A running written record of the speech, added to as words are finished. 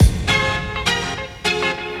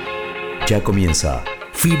Ya comienza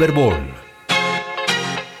Feverball.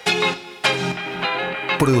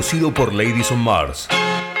 Producido por Ladies on Mars.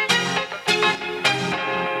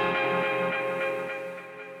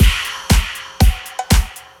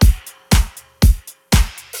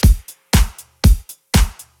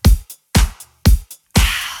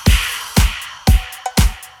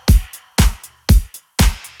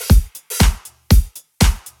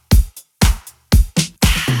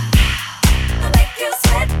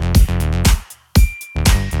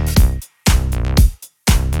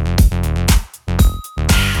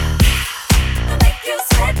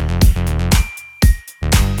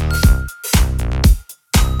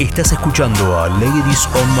 Estás escuchando a Ladies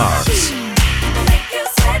on Mars.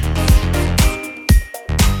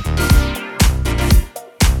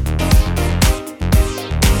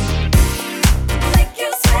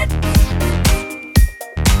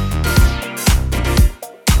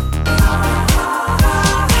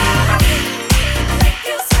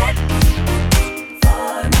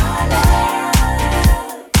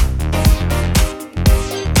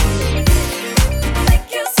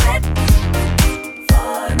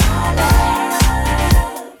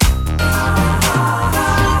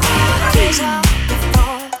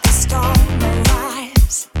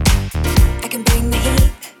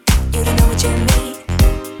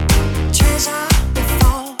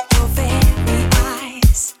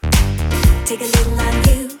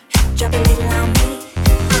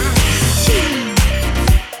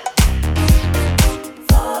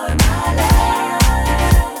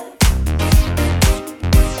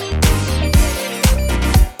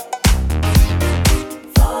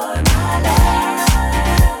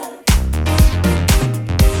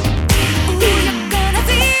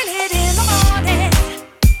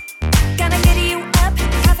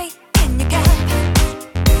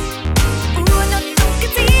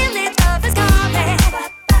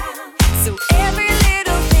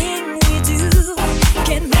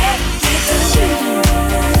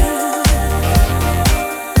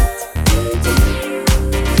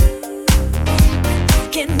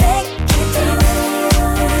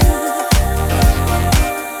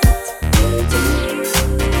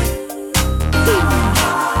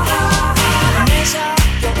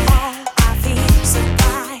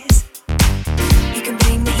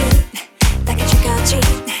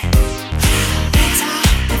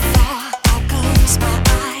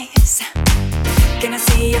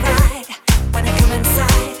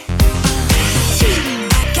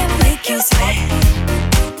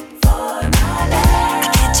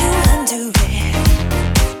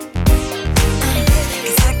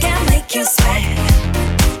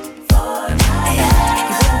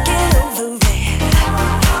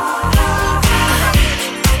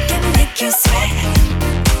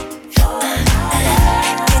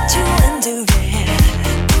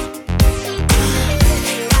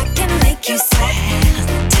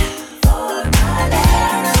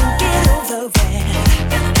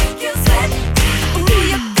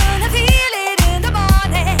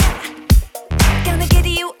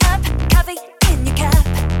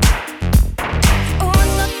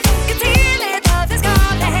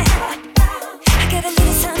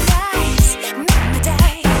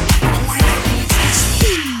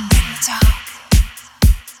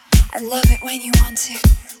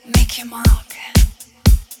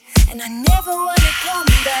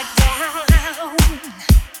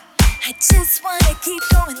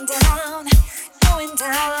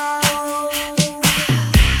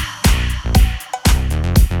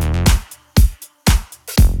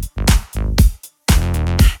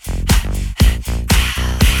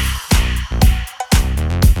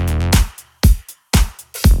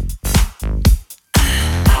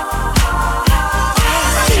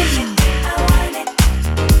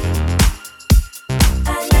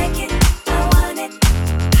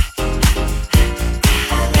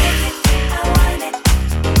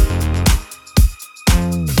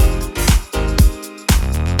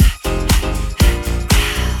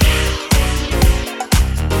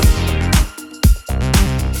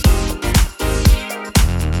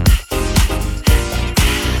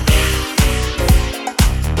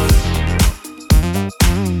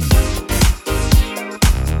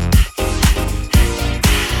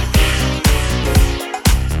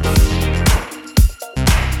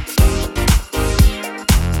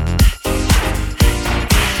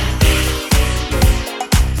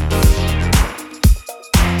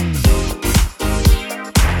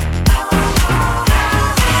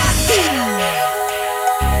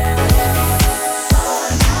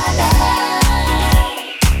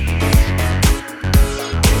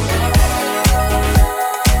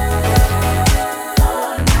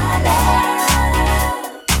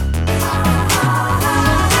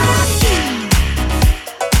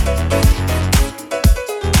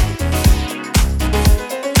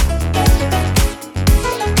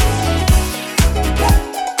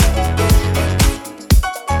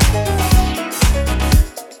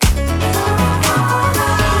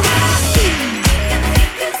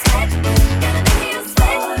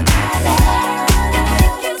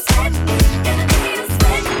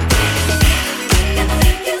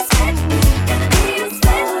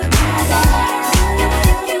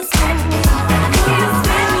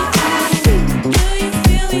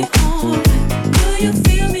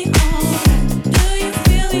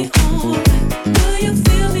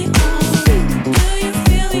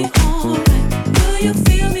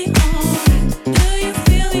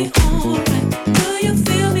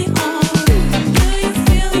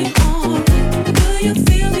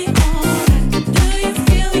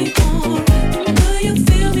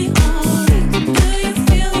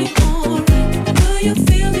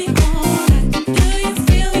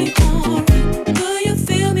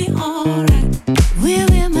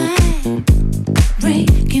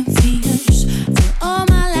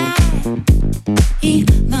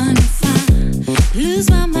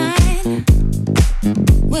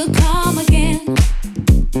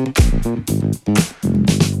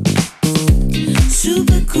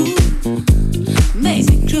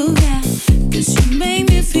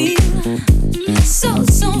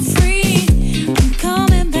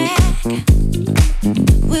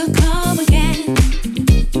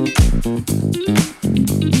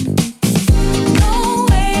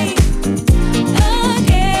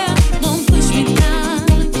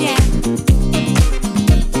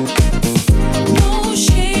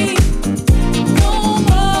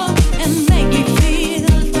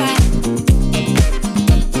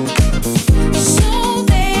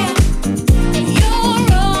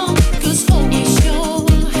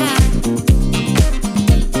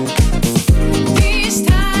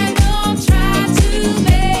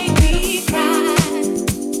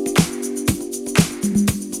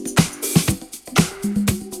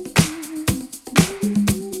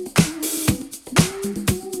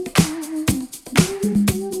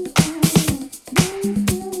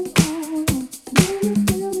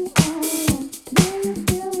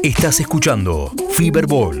 Estás escuchando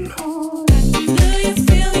Feverball.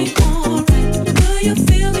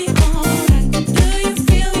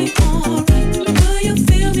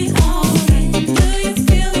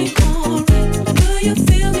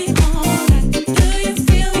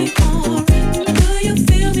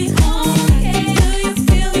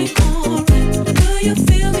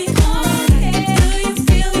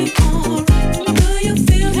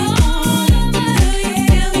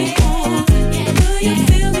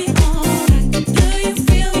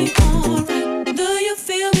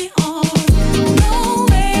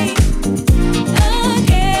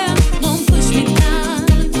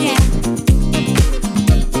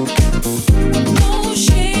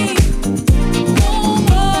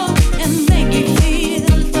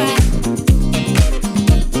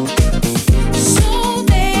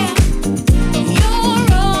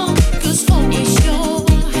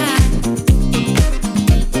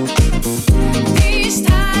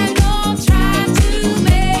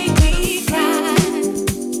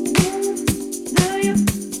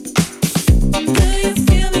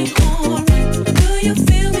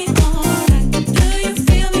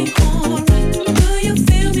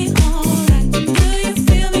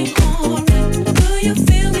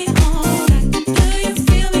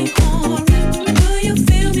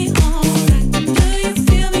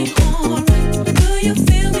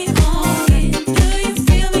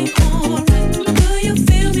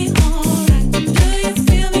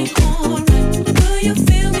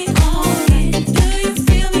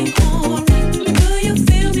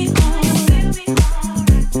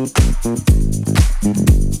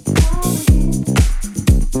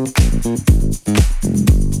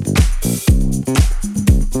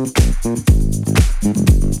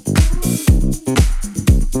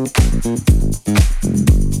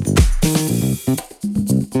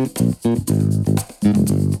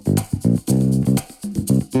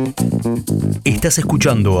 Estás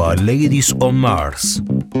escuchando a Ladies on Mars.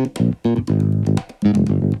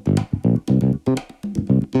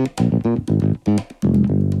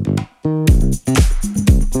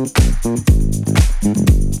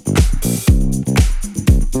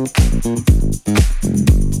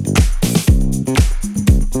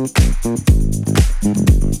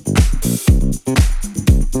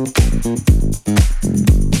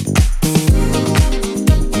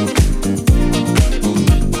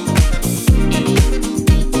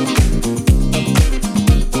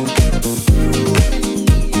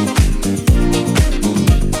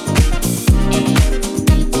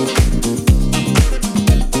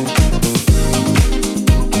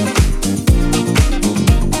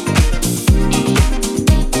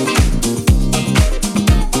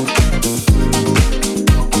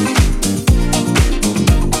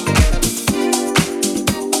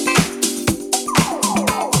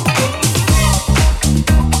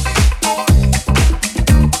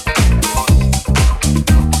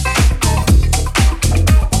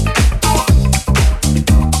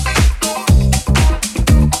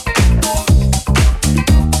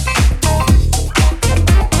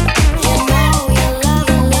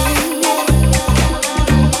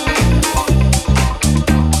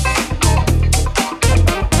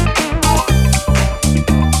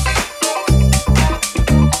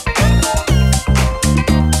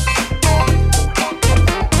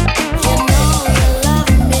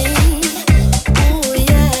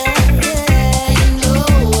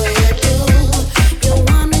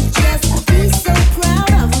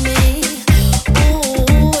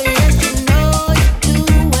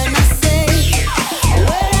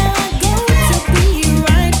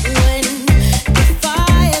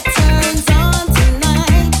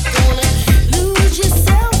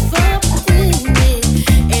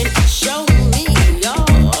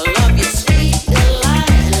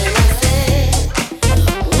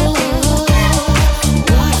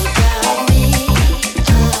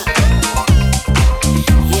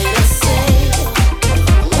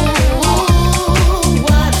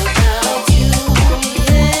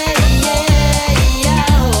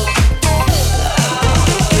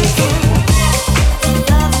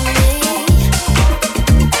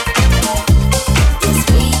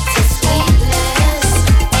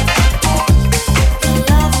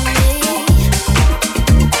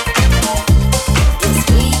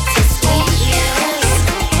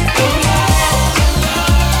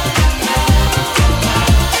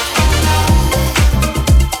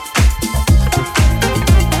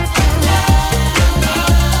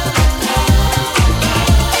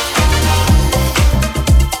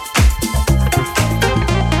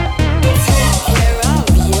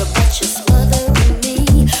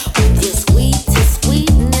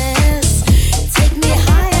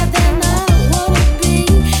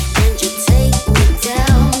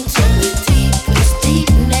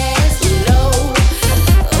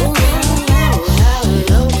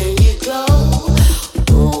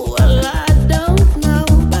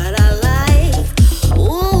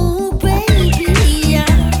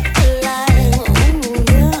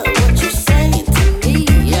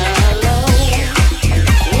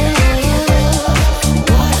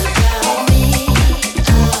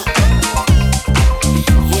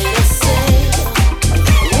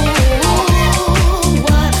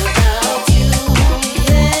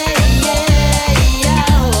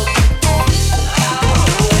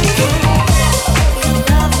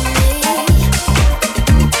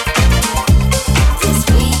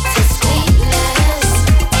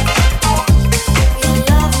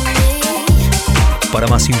 Para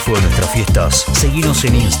más info de nuestras fiestas, seguinos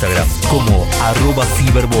en Instagram como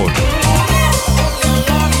 @Feverball.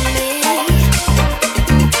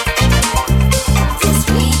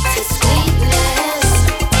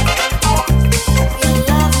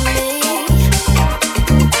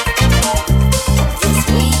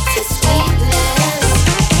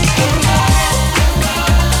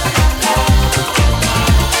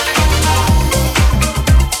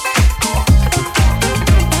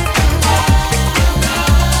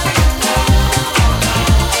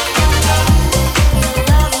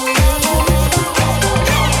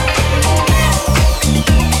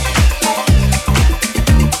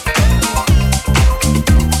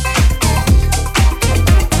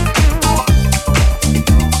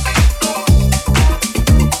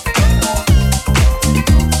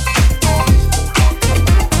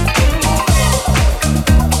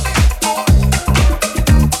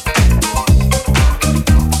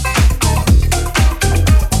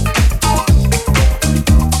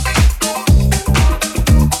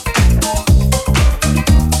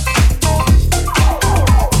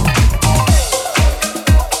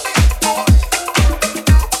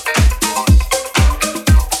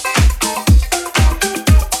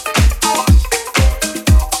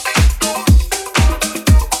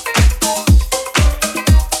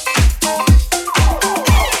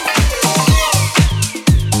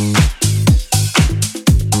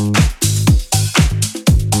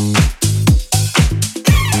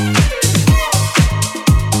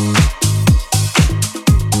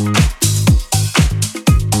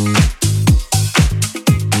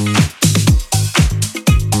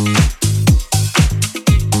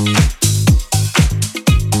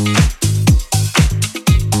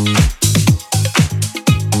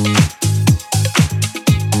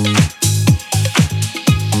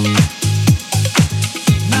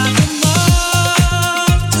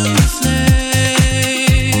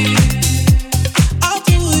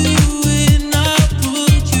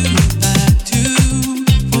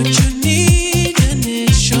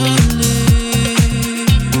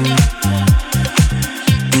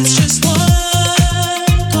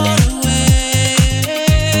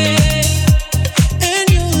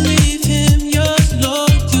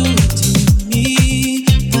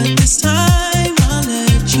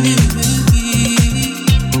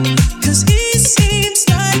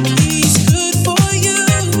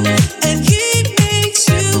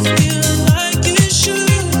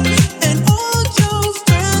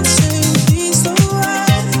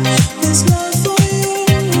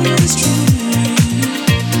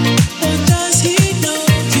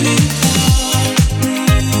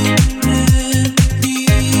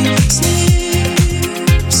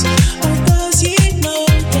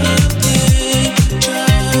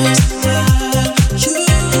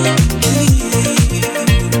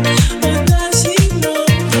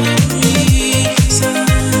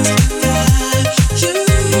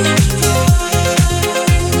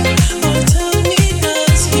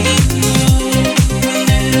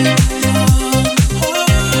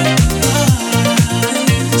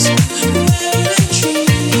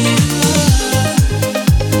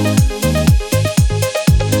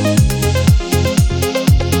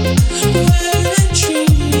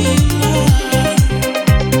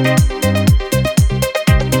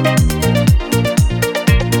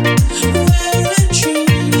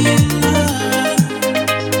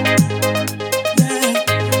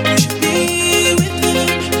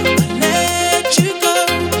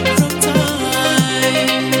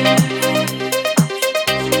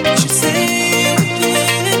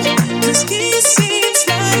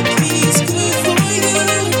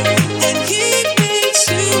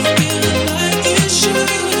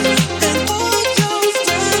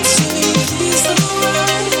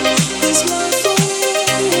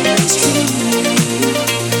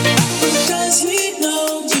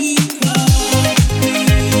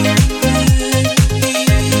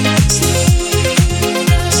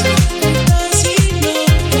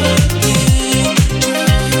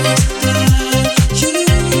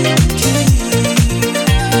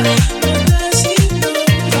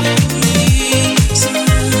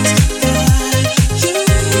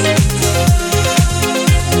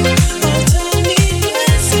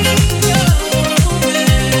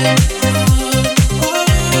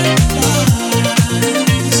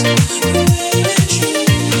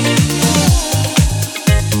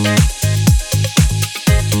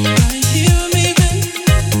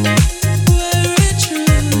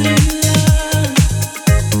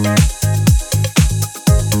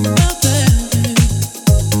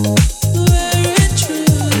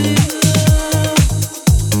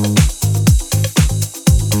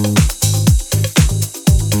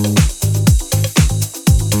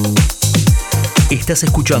 Estás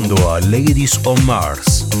escuchando a Ladies on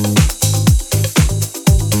Mars.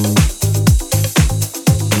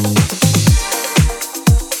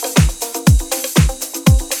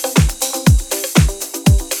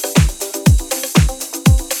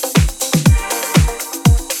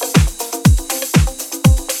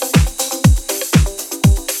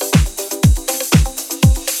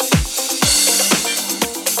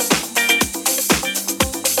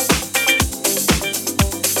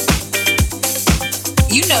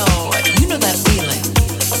 You know that feeling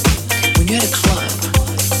when you're at a club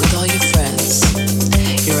with all your friends.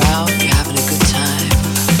 You're out, you're having a good time,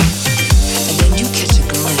 and then you catch a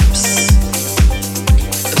glimpse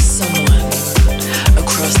of someone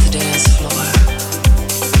across the dance floor,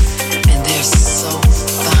 and they're so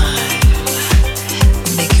fine,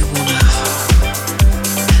 they make you wanna.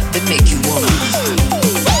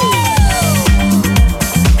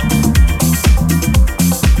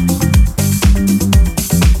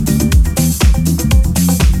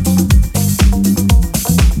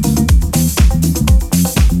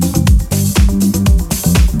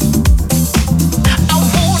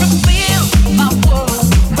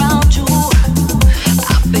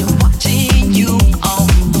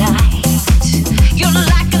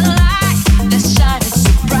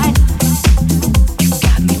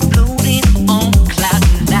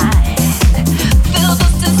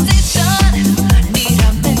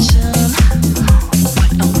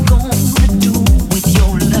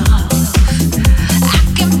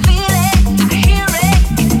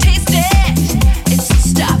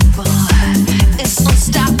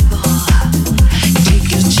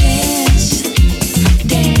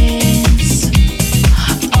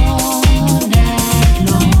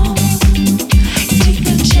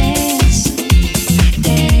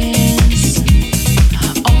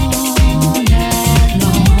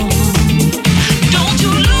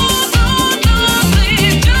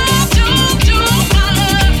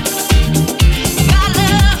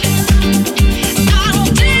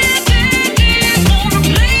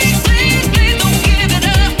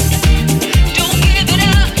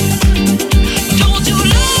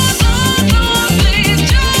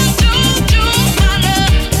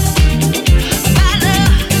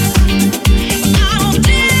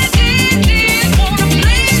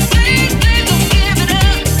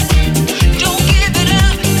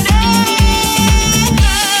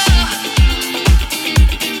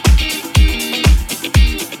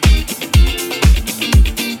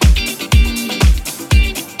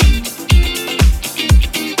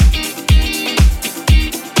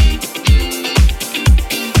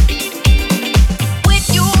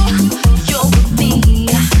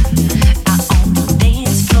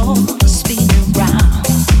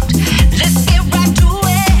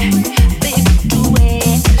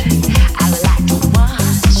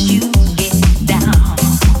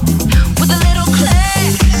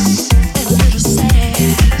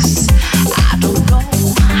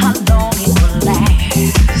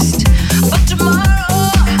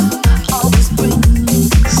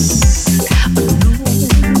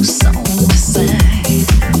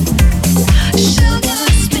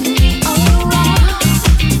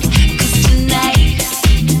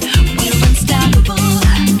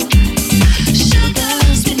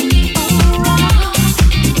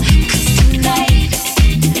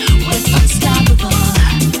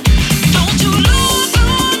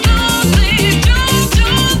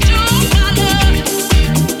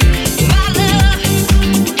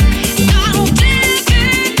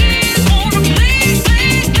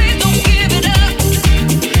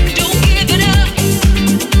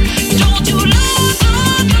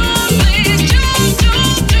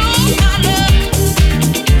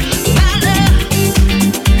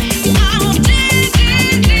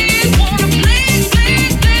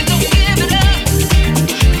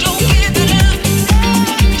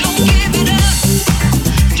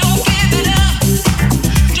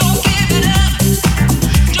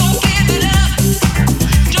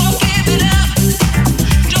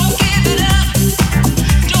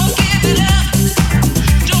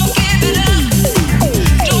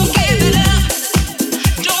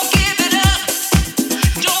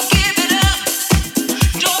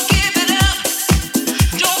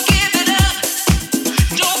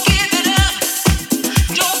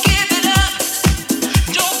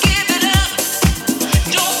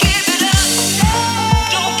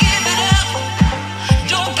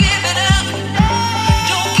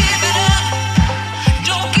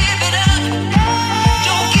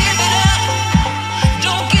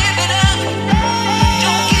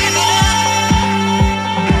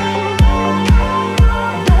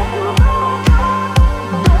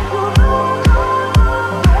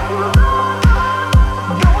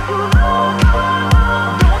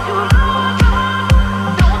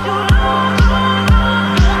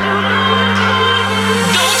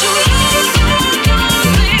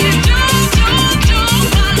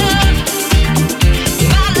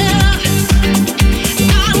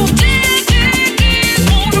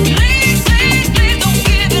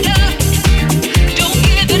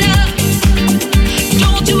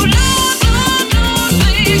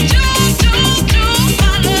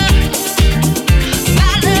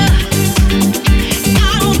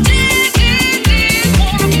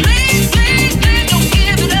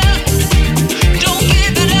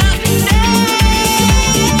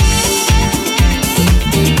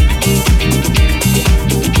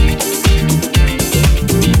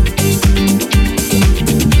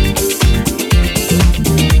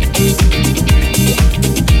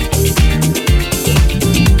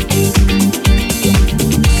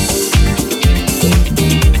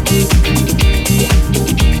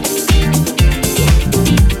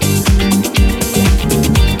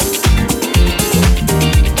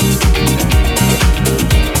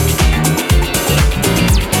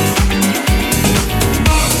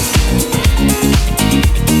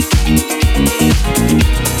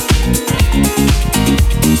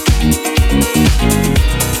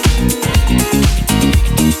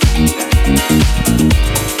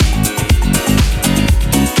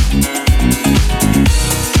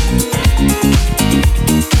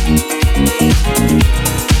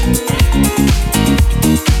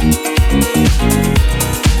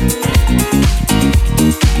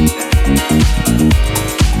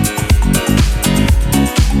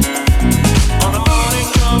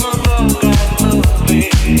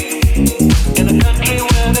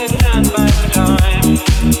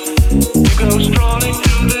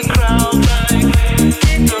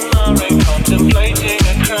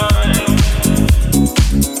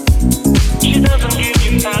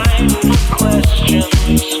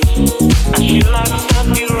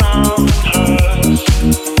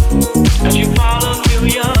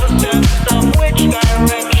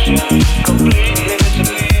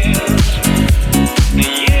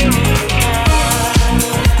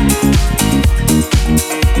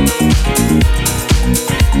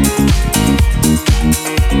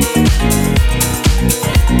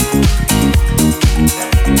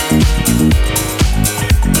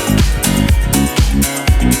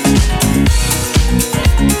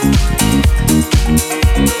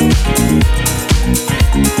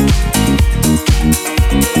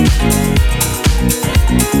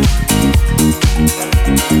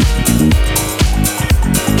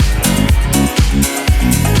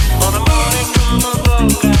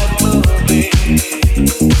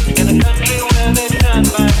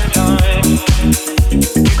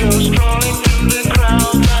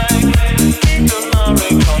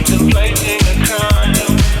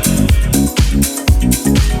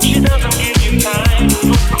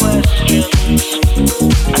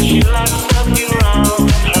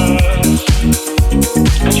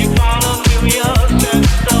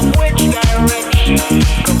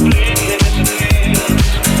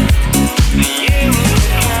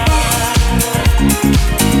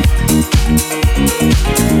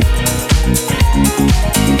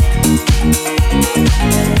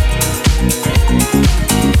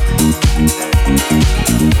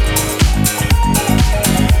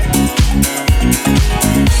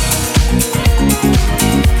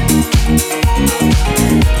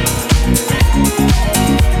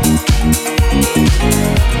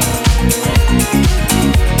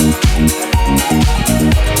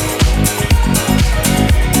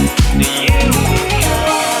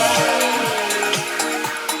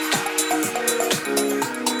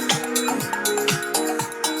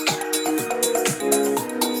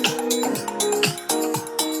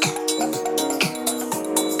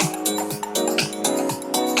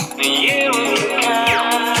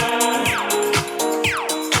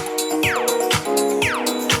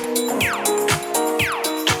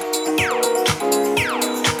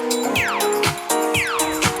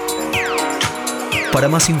 Para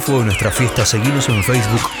más info de nuestra fiesta, seguinos en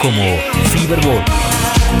Facebook como Feverball.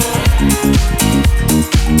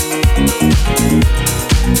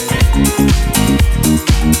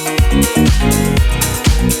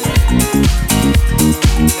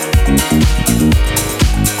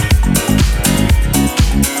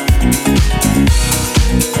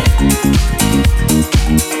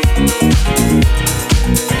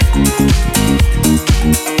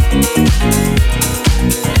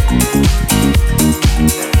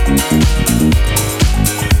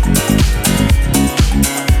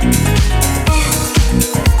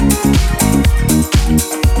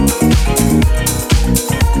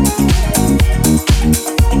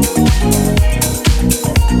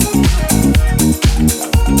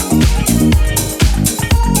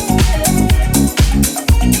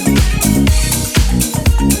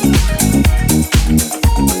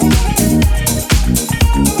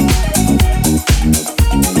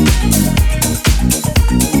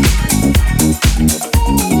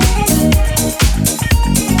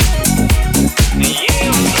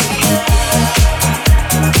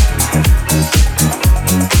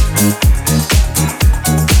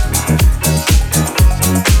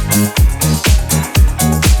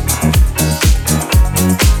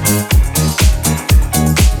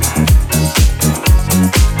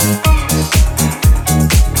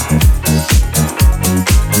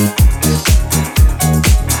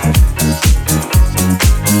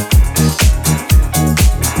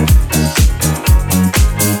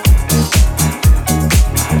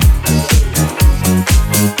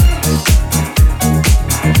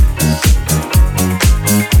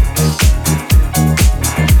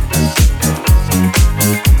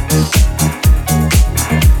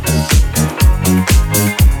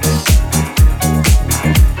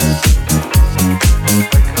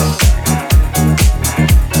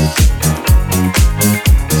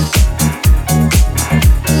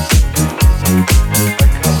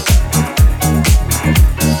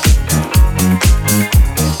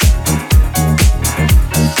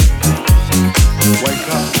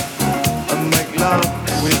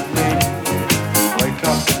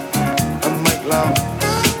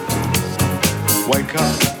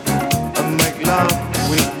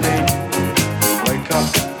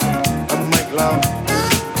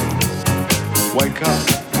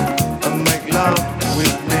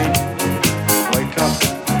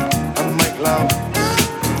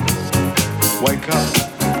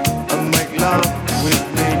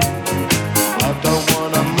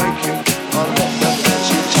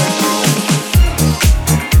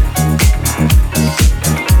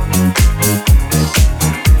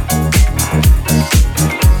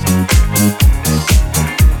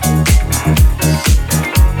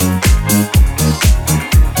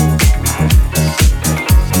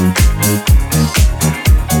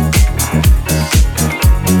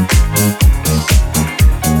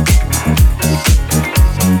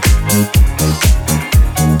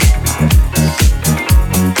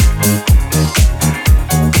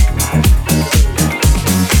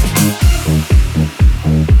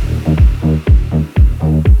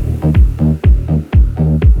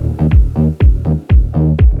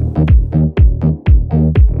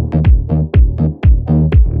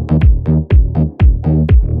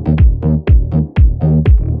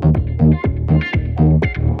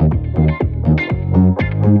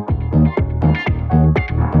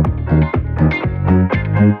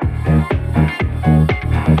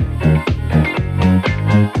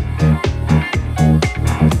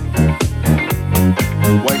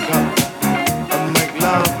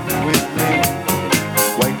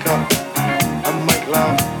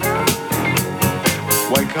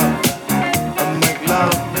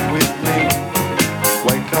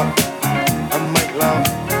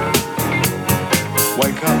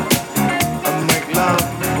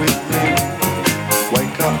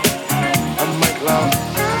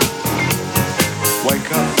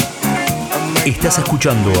 Estás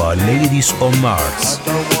escuchando a Ladies on Mars.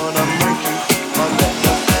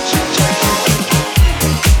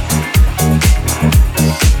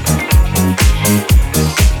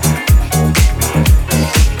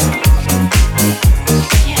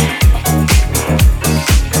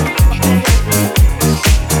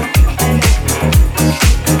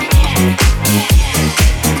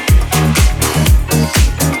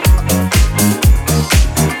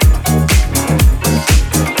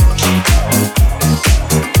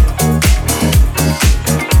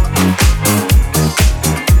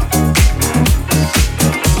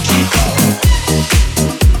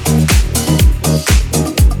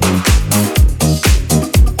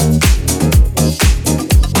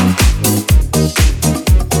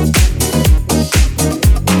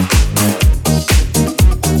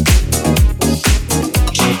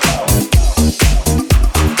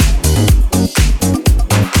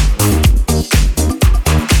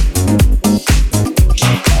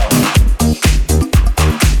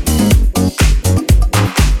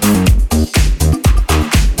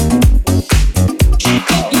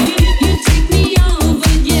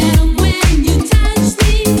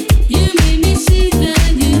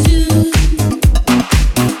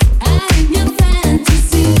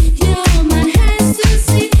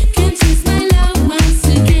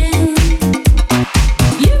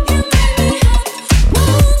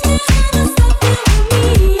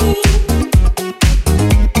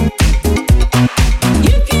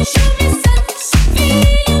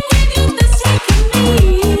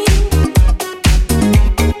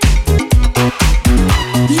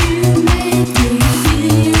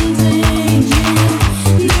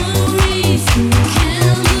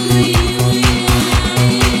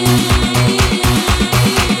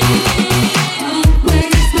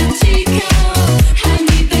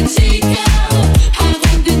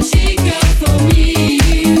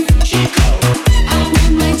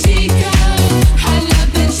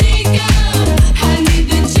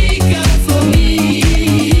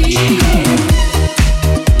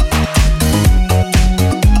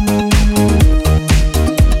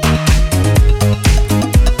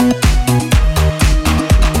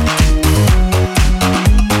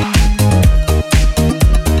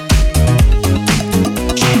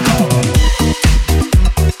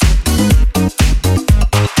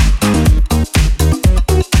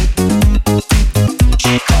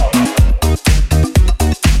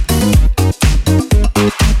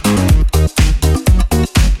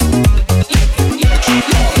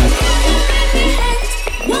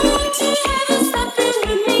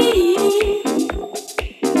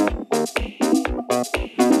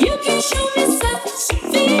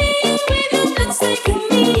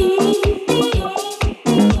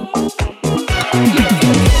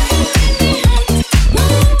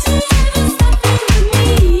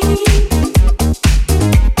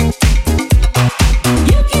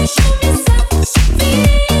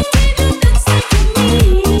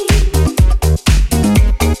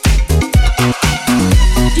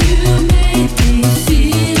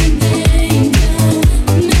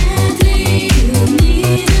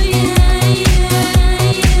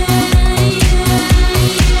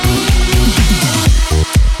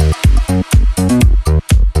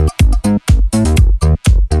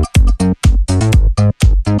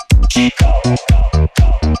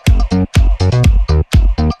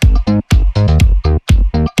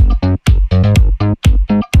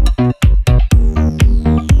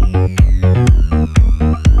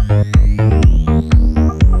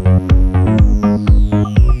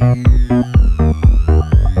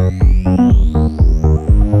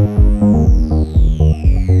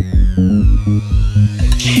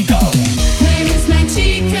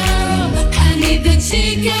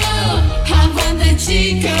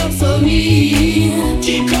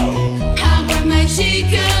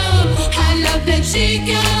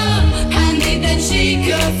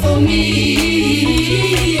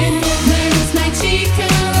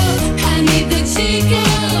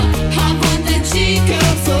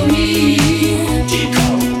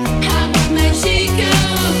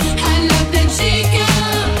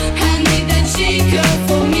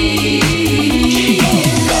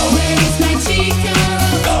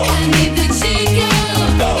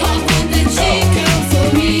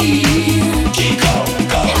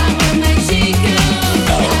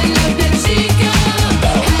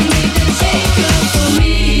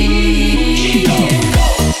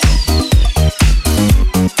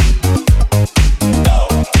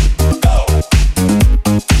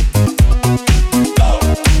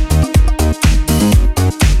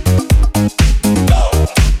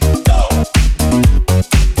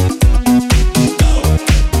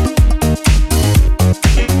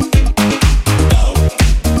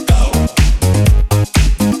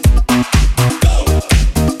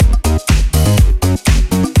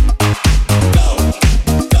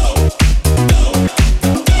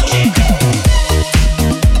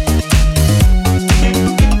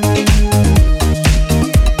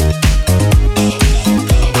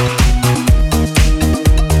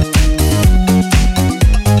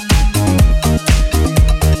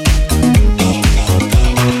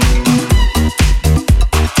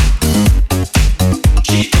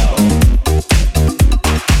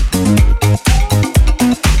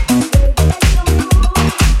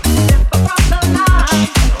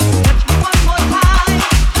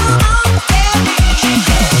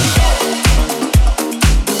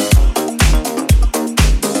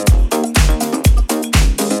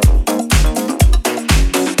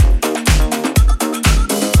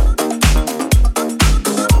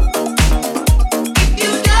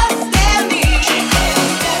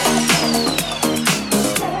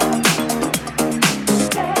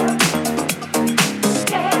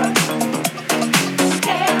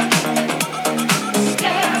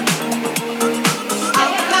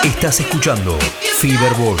 Estás escuchando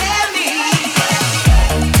Feverball.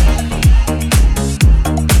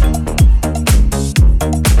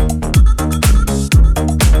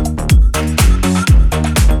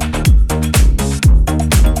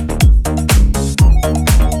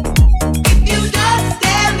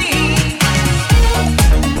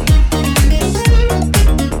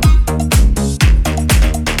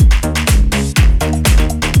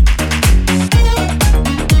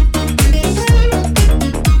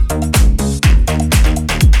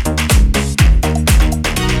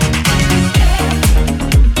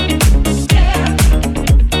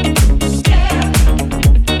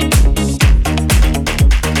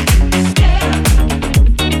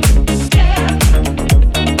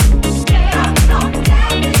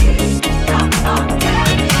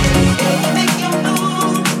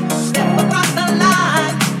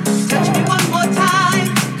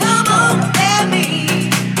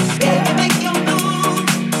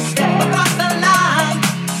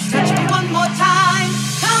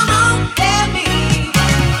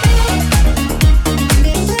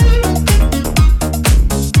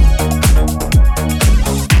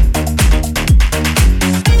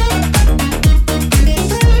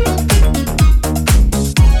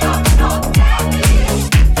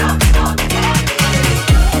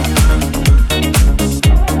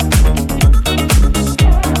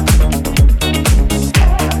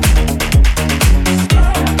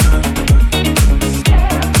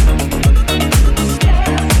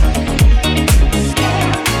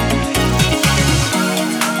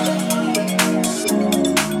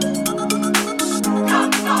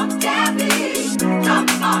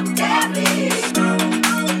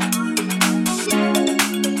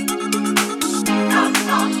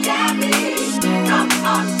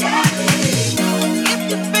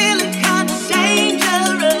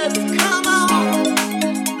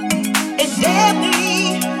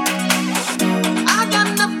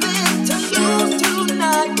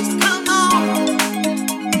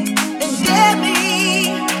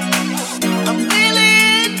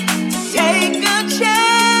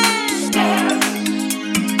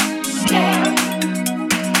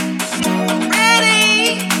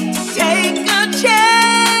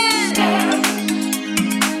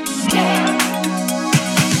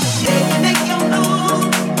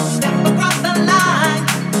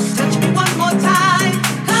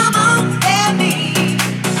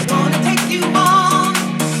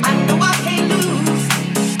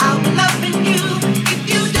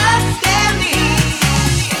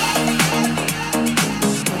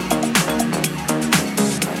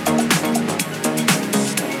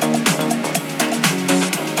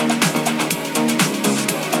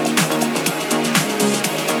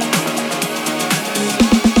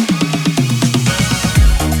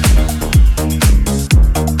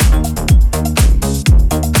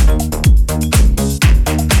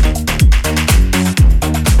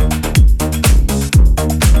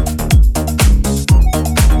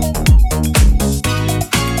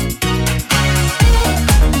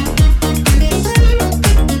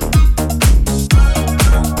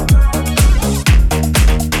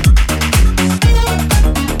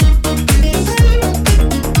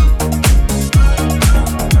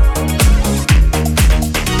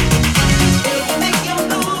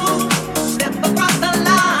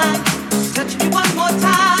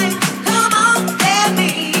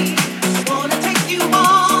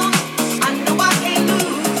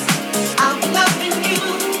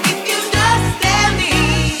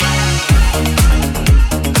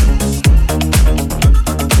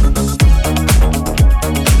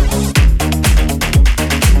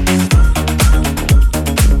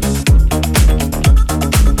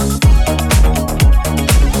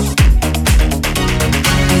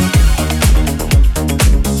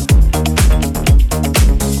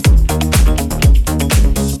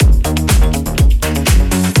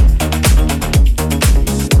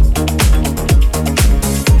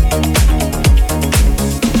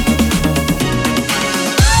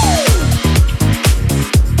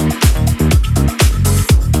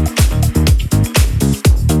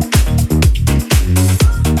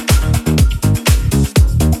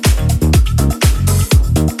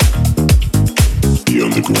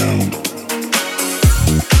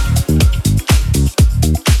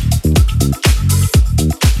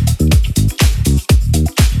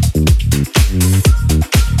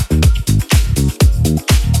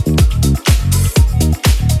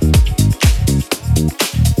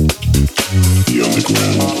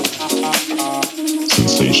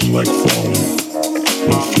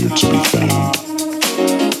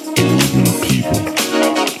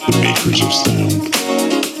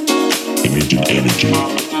 image and energy,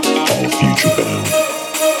 all future bound.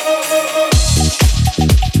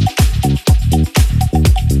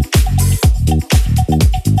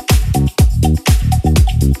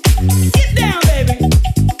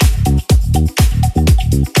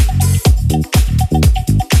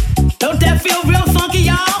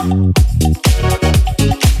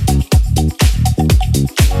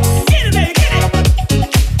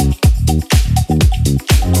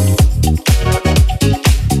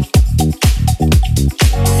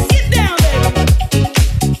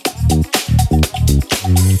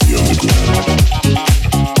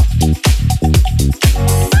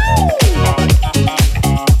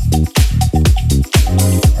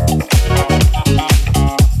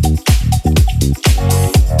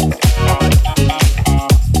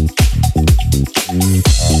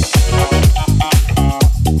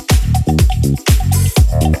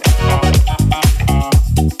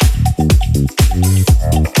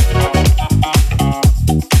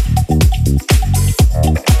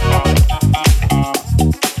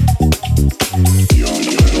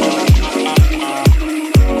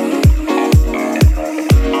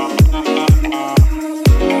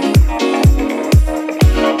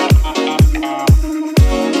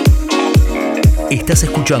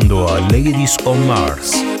 escuchando a Ladies on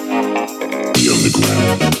Mars. The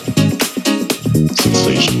underground,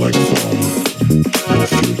 sensation like foam, no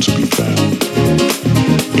fear to be found.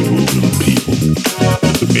 A movement of people,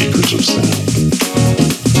 the makers of sound,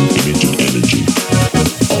 image and energy,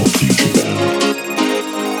 all future bound.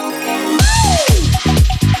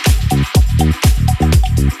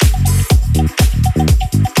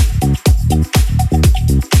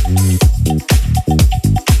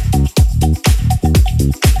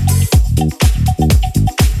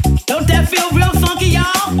 Don't that feel real funky,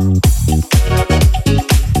 y'all?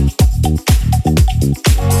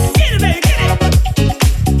 Get it, baby, get it!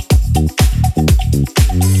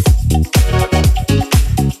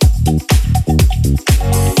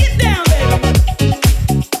 Get down, baby!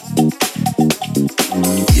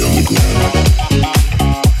 The underground.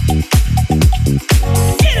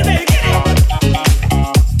 Get it, baby, get it!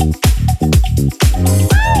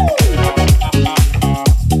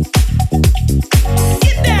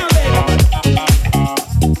 Get down, baby!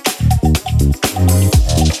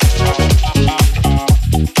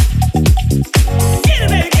 Get it,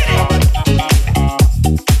 baby, get it!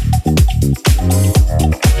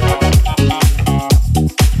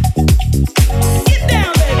 Get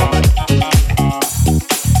down, baby!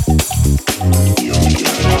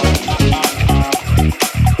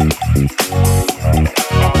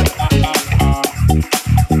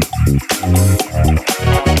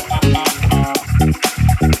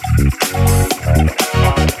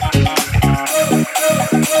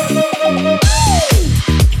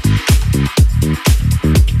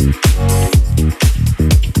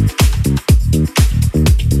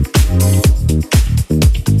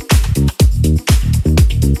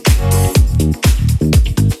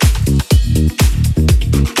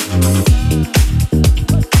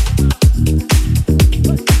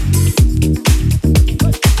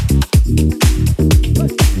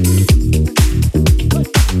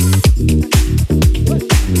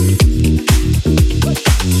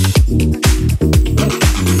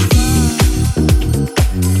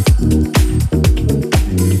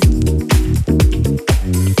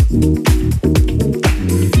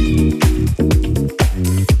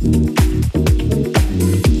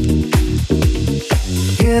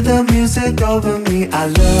 Hear the music over me, I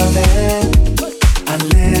love it, I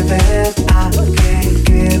live it, I can't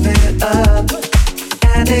give it up.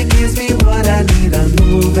 And it gives me what I need, I'm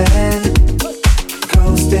moving,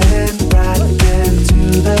 coasting right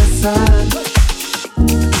into the sun.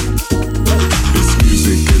 This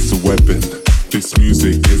music is a weapon. This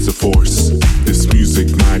music is a force. This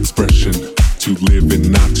music my expression. To live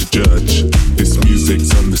and not to judge. This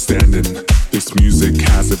music's understanding. This music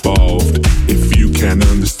has evolved. If you can't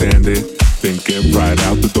understand it, then get right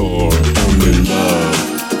out the door. Only love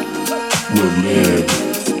will live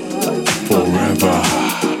forever.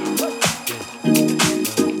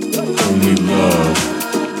 Only love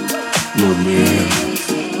will live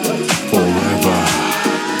forever.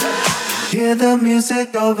 Hear the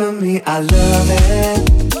music over me, I love it,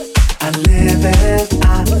 I live it,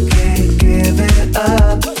 I can't give it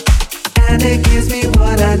up. And it gives me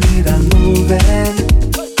what I need, I'm moving,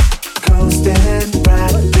 coasting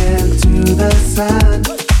right into the sun.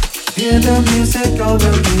 Hear the music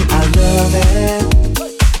over me, I love it,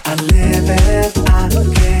 I live it, I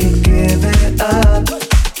can't give it up.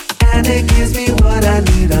 And it gives me what I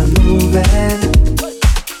need, I'm moving,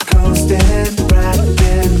 coasting right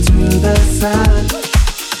into the sun.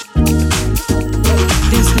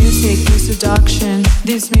 This music is seduction,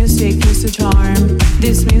 this music is a charm,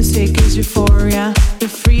 this music is euphoria, the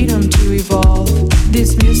freedom to evolve.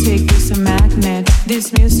 This music is a magnet,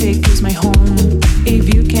 this music is my home.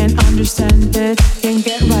 If you can't understand it, then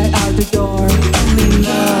get right out the door. Only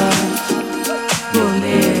love will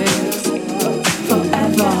live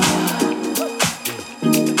forever.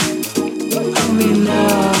 Only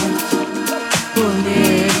love will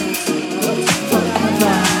live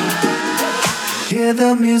forever. Hear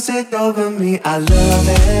the music over me, I love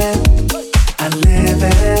it, I live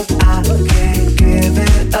it, I can't give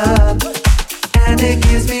it up. And it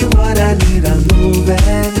gives me what I need, I'm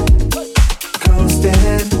moving,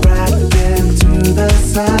 coasting right into the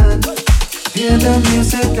sun. Hear the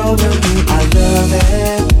music over me, I love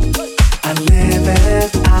it, I live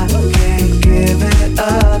it, I can't give it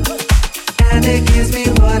up. And it gives me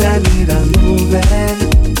what I need, I'm moving,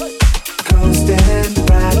 coasting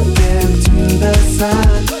right into the sun.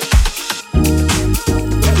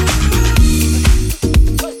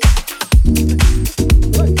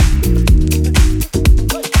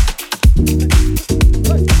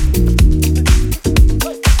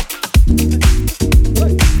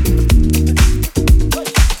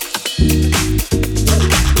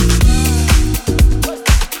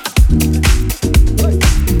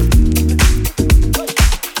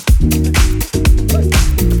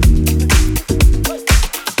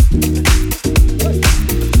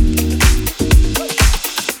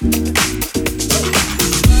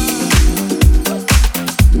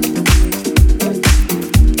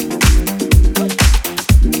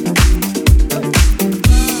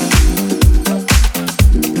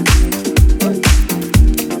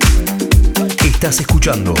 Estás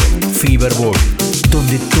escuchando Feverball,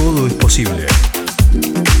 donde todo es posible.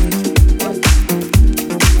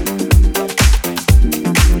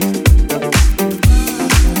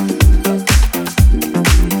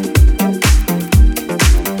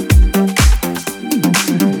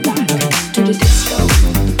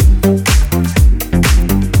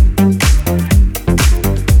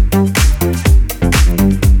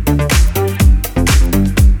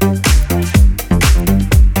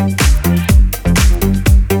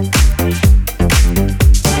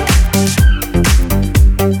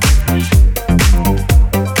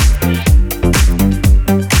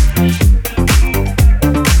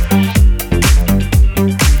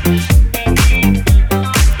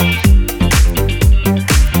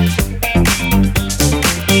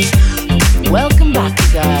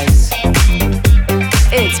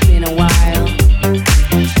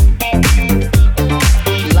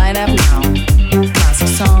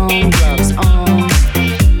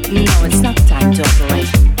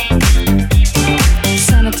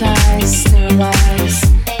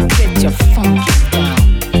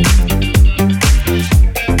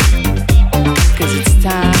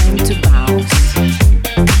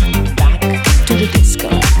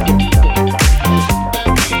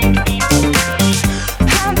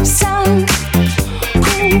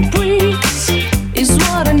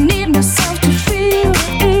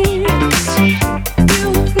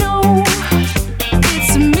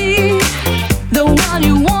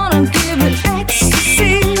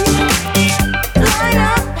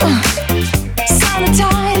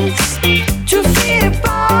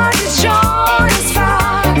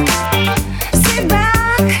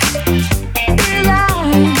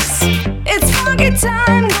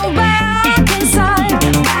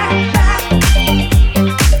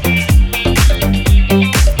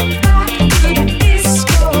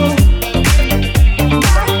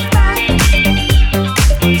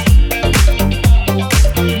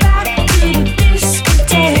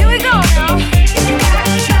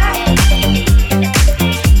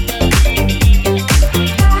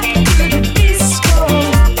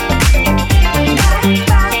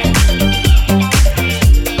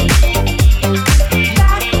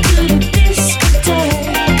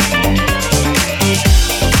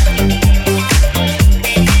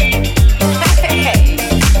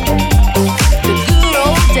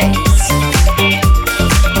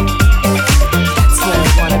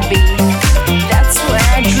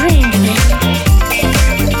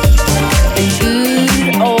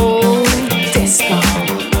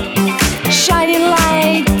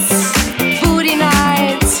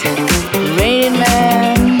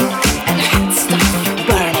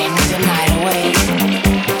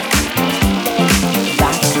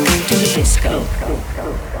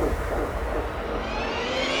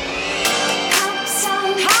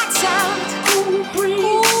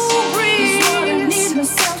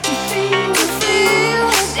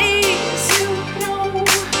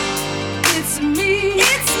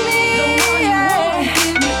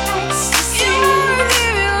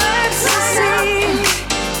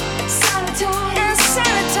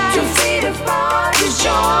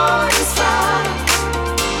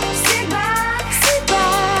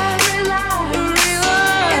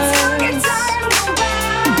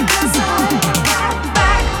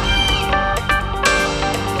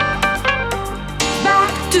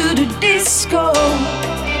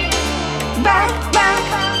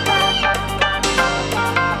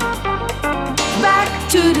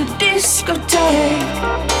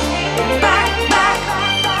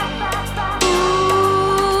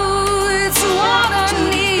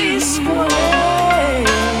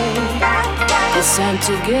 It's time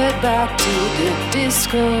to get back to the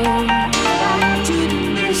disco.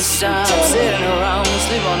 Stop sitting around,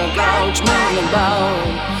 sleep on the couch, moving about.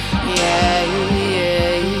 Yeah,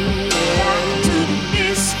 yeah, yeah. Back to the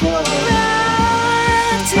disco. Back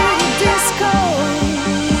to the disco.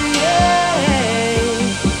 Yeah.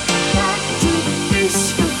 Back to the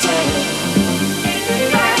disco.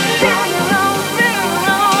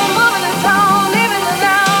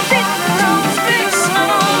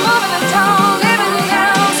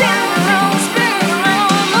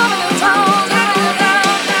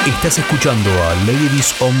 Estás escuchando a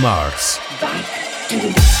Ladies on Mars.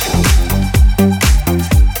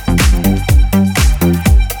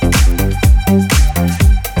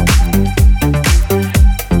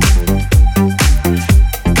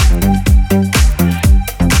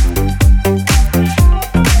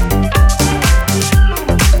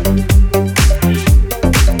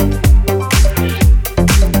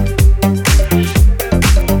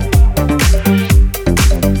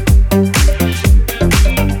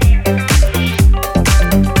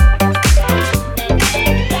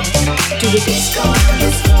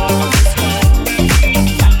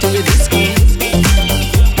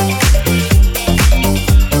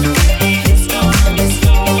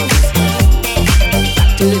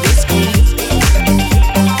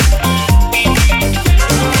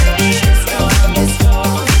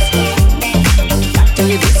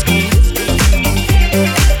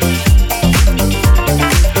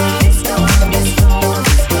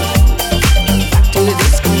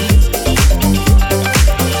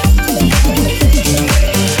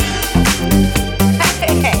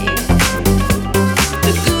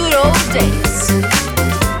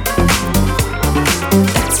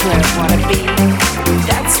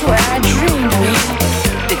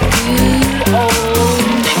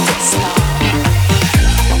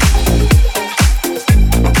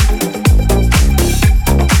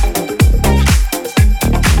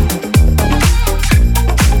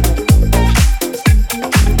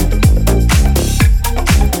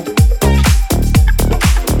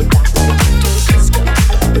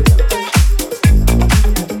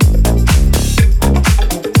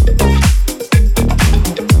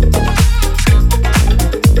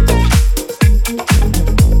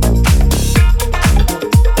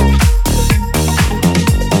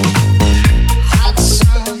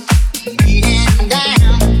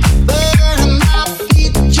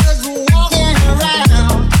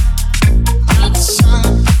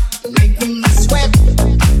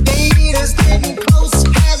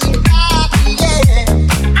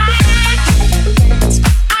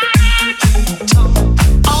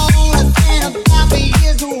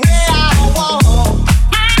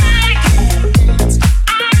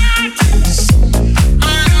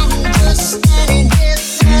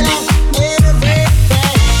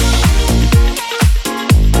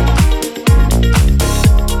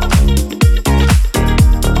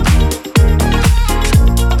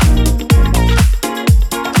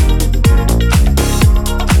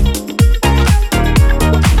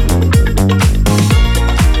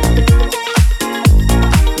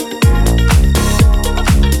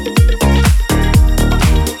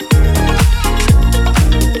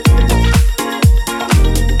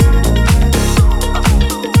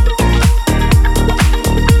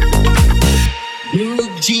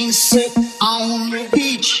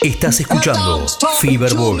 Estás escuchando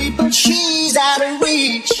Feverball.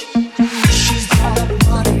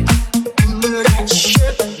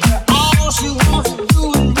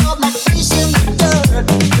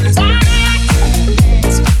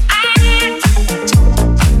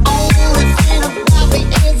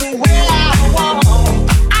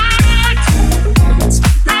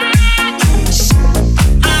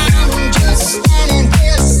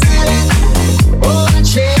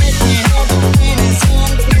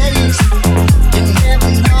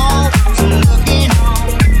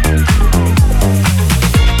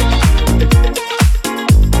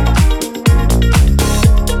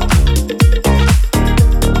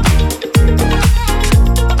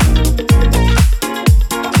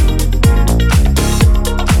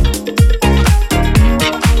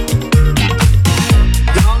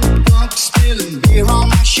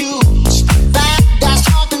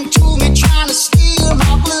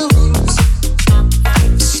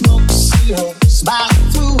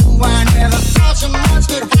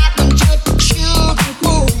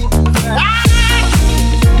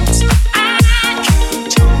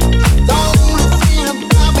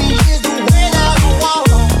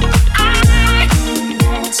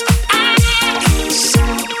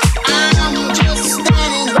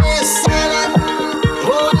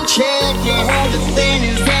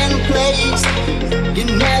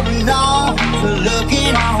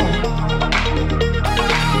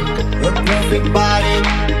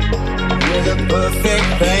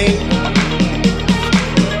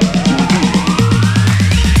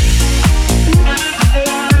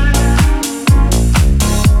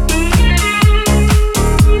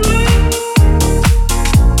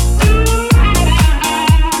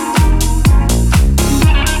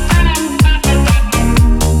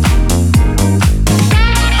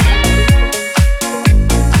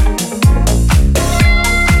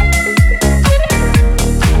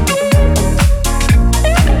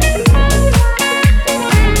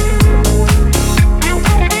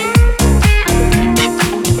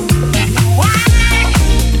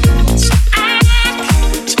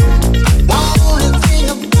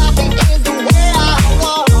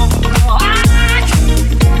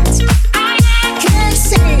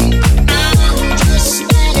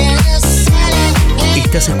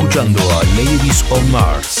 Estás escuchando a Ladies on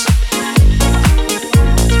Mars.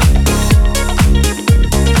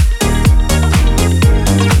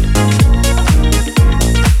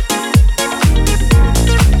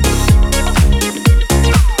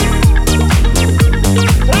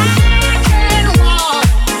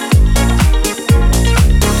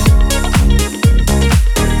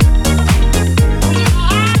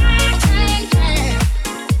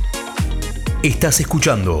 Estás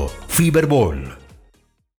escuchando Feverball.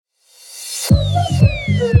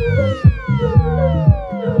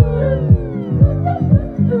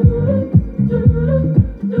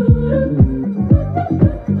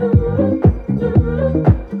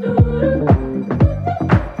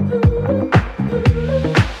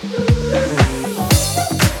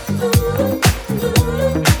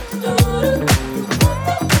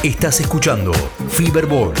 Estás escuchando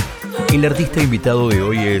Feverball. El artista invitado de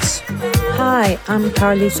hoy es... Hi, I'm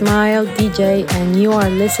Carli Smile, DJ, and you are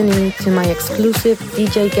listening to my exclusive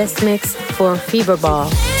DJ guest mix for Feverball.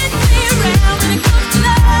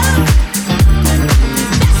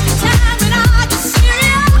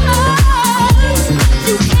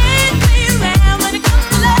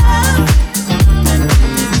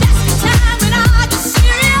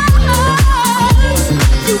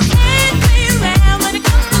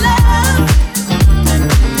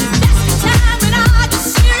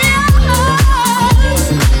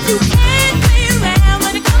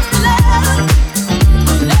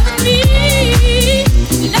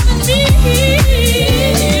 Loving me.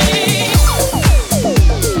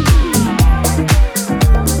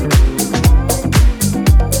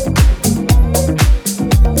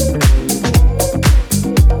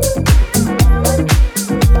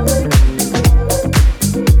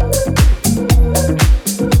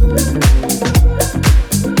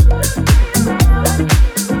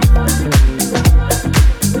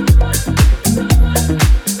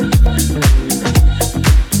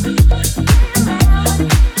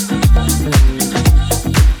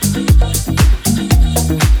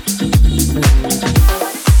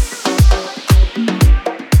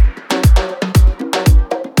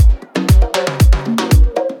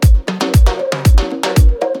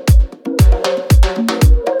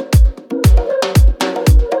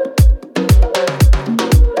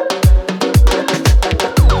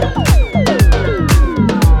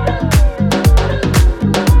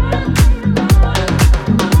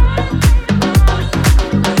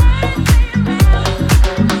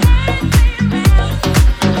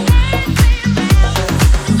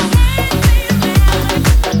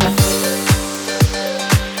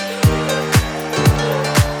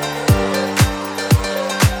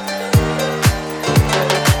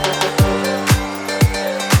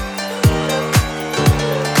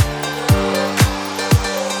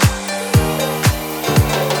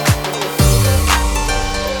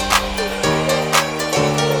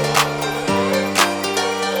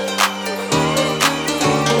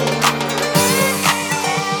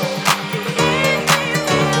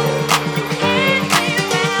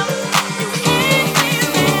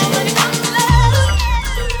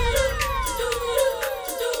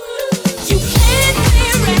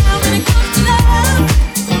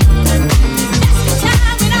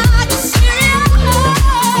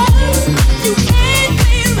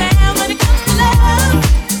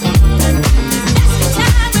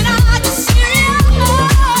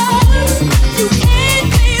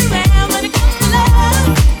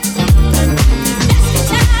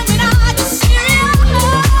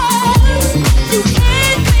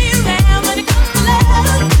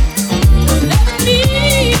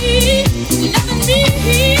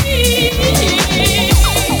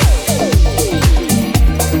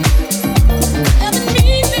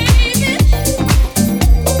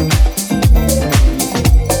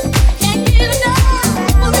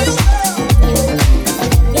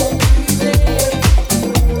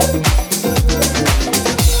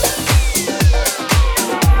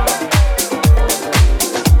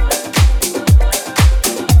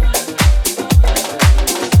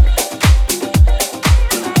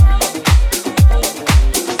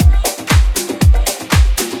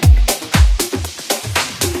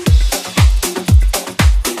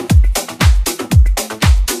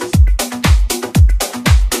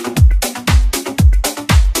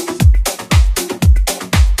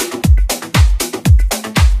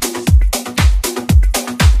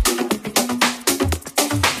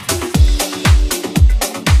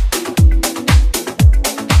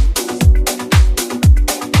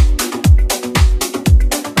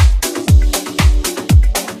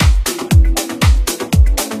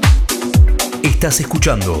 Estás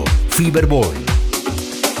escuchando Feverball.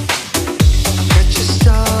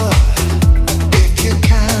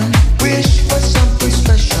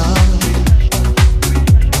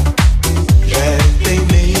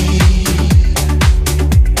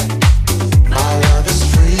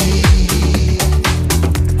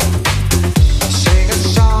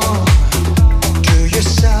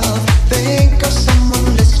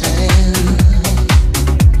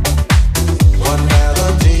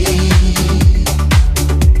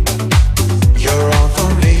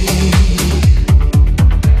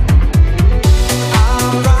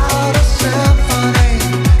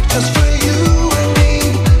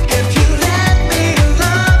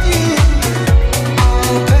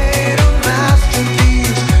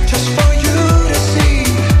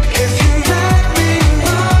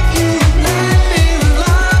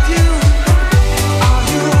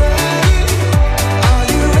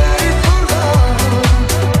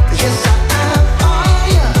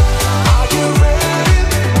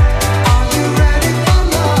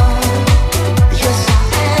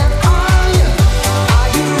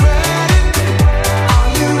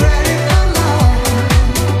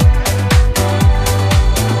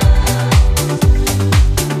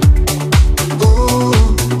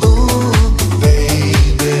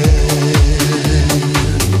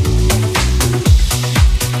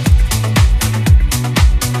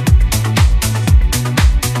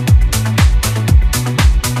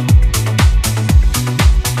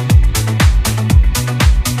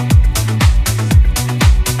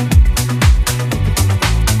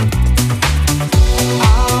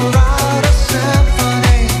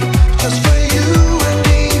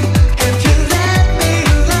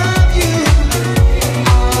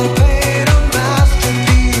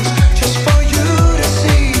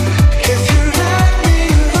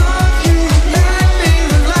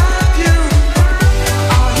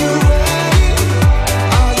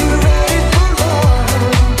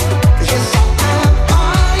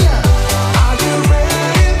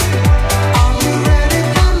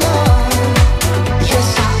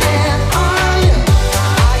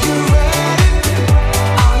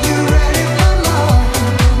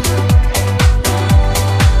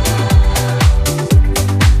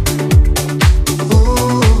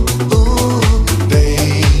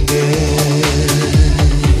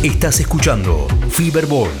 Estás escuchando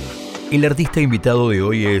Feverball. El artista invitado de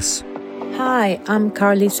hoy es... Hi, I'm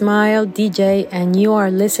Carli Smile, DJ, and you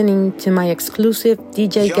are listening to my exclusive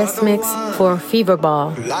DJ guest mix for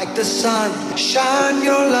Feverball. Like the sun, shine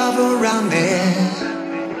your love around me.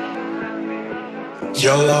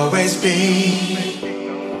 You'll always be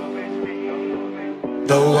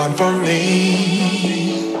the one for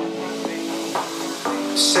me.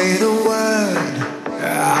 Say the word,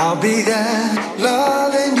 I'll be there,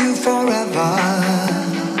 loving you forever.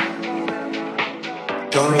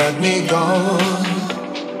 Don't let me go.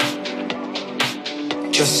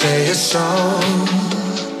 Just say it's so.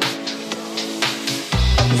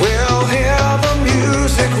 We'll hear the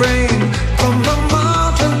music rain from the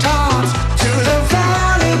mountain tops to the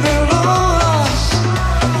valley below us.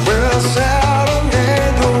 We'll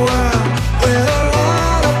serenade the world with a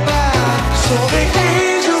lullaby, so the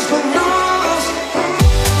angels will know us.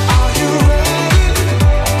 Are you ready?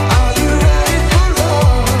 Are you ready for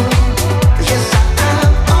love? Yes, I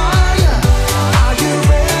am. Are you? Are you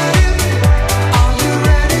ready? Are you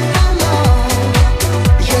ready for love?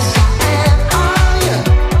 Yes, I am. Are you?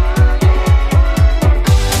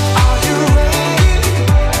 Are you ready?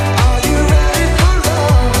 Are you ready for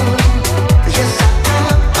love? Yes, I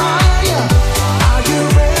am. Are you? Are you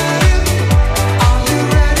ready? Are you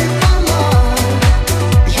ready for love?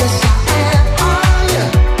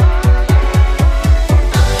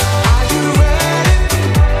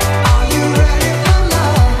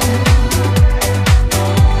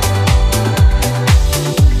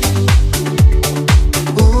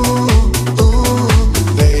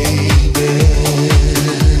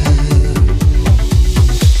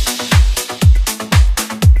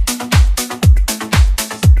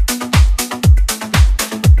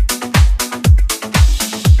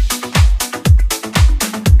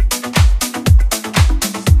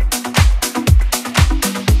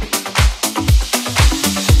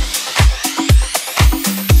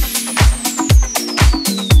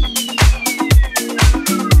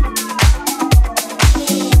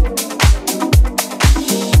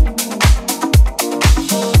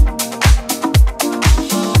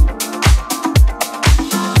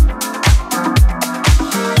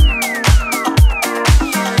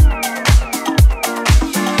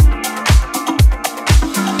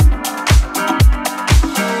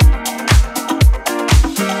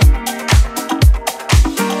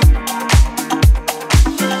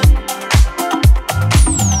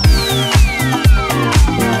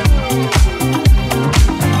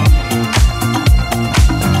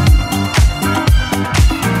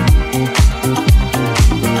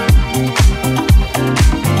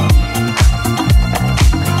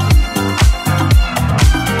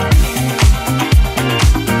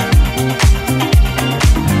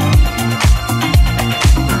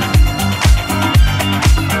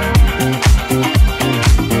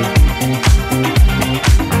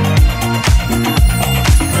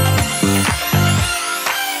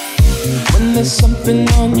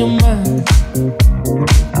 something on your mind,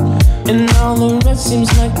 and all the rest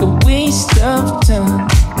seems like a waste of time.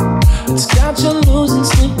 It's got you losing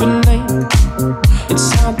sleep at night.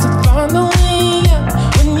 It's hard to find a way out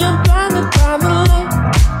when you're blinded by the light.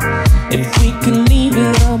 If we could leave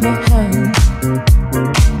it all behind,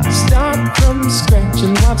 start from scratch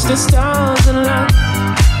and watch the stars align.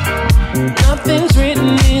 Nothing's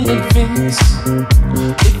written in advance.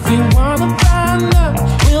 If we wanna find out,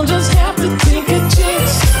 we'll just have to take a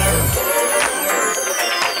chance.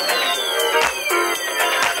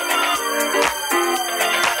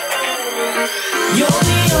 You're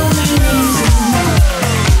the only reason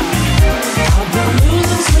I've been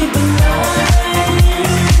losing sleep at night.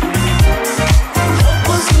 Help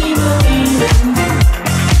us keep believing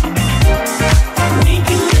we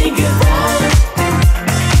can make it right.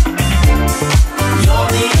 You're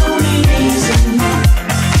the only reason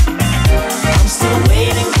I'm still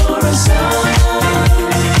waiting for a sign.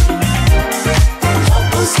 Help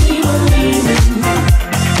us keep believing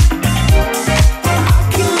I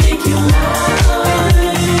can make you mine.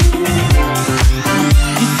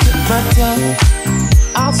 You took my time,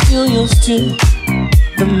 I'll steal yours too.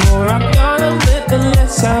 The more I got of it, the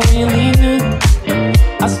less I really knew.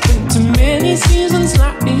 I spent too many seasons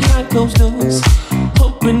locked behind closed doors,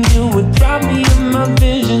 hoping you would drop me in my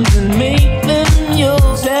visions and make them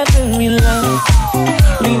yours. Every line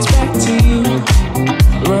leads back to you.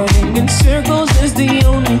 Running in circles is the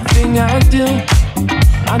only thing I do.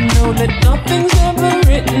 I know that nothing's ever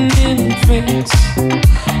written in advance.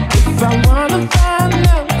 If I wanna find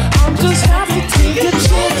out, I'll just have to take a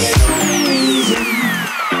chance.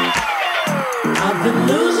 I've been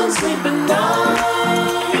losing sleep at night.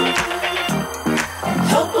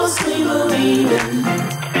 Help us keep believing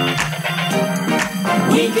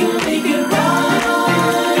we can make it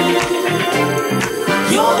right.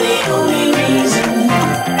 You're the only reason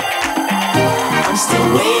I'm still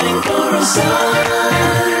waiting for a sign.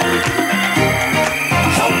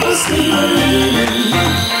 Help us keep believing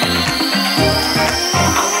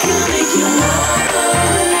I can make you mine.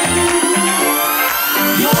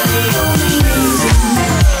 You're the only reason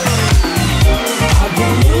I've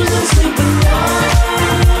been losing sleep at night.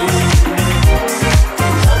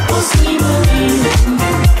 Help us keep believing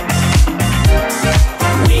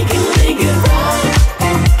we can make it right.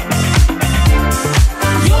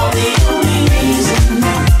 You're the only reason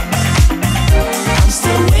I'm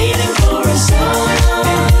still waiting for a sign.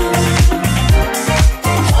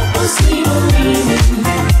 Help us keep believing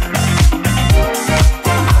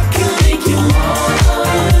I can make you mine.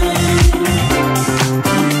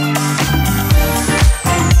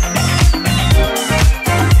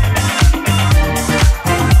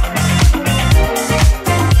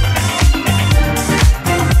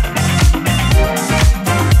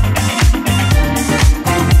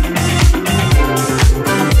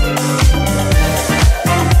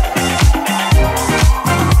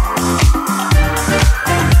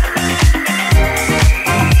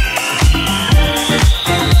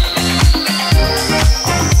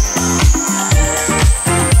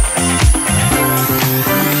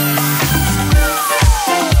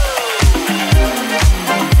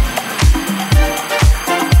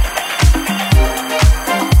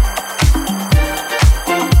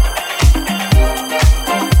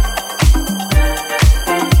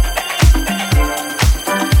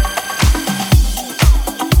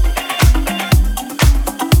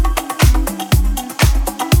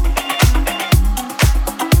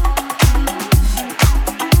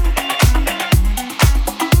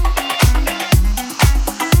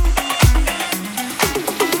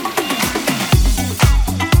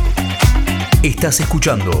 Estás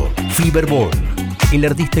escuchando Feverball. El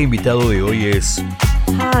artista invitado de hoy es...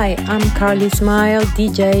 Hi, I'm Carli Smile,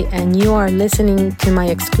 DJ, and you are listening to my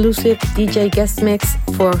exclusive DJ guest mix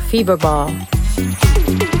for Feverball.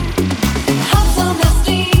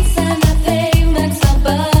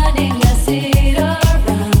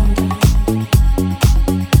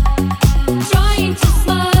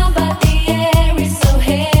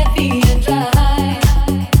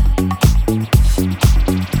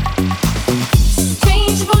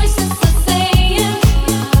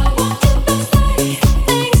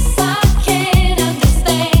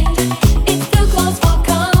 It's too close for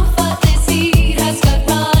comfort. This heat has got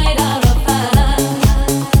right out of hand.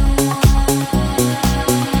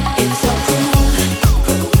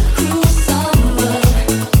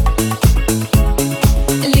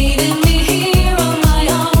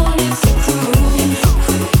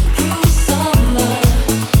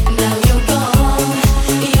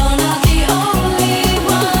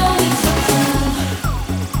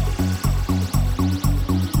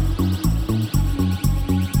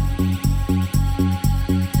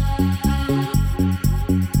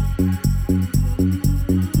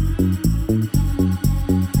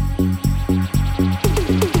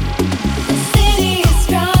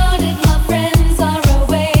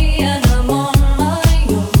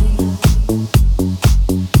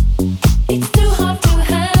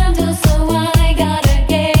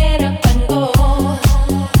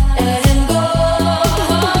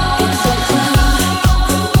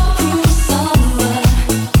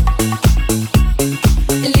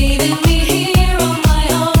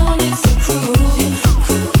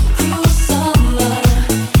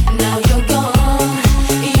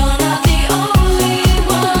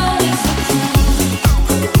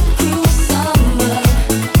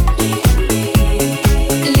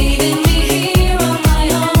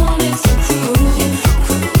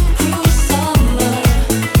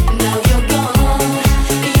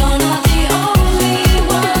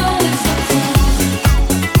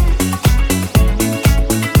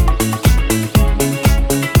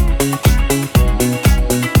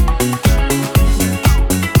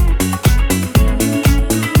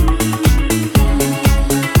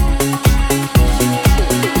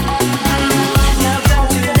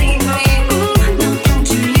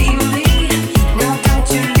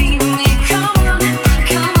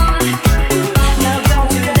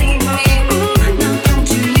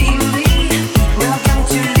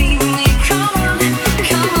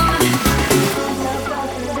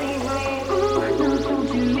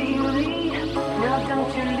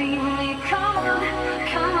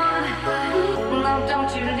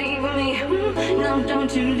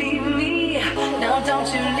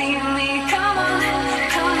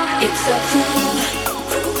 It's a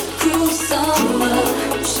cruel summer,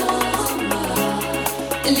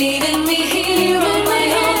 leaving me here on my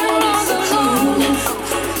own. It's a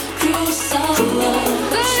cruel summer,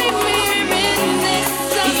 leave me in this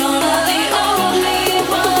summer. You're not the only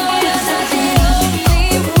one. You're not the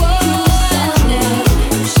only one. I'm not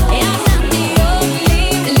the only one.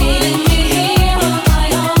 Leaving me here on my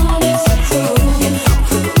own. It's a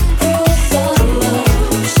cruel summer.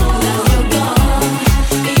 Now you're gone.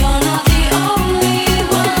 You're not the only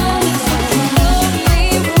one. It's a cruel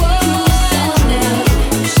summer.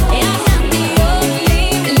 I'm not the only one.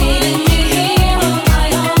 Leaving me here on my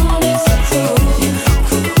own. It's a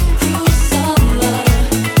cruel summer.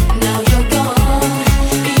 Now you're gone.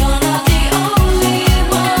 You're not the only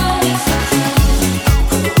one. It's a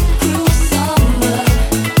cruel summer.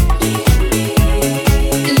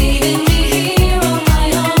 Leaving me here on my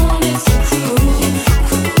own. It's a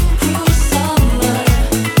cruel summer.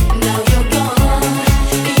 Now you're gone.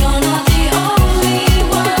 You're not the only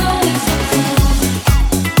one. It's a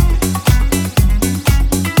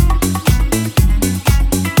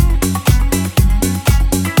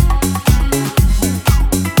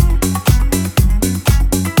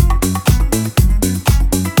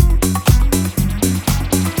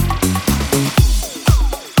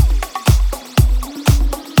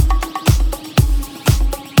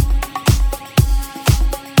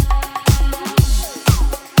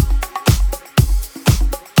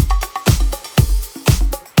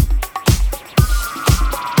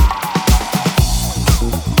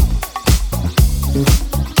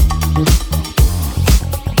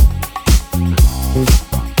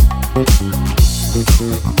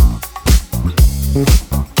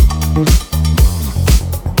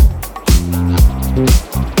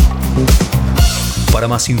Para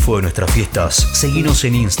más info de nuestras fiestas, seguinos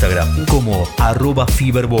en Instagram como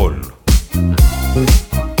 @Feverball.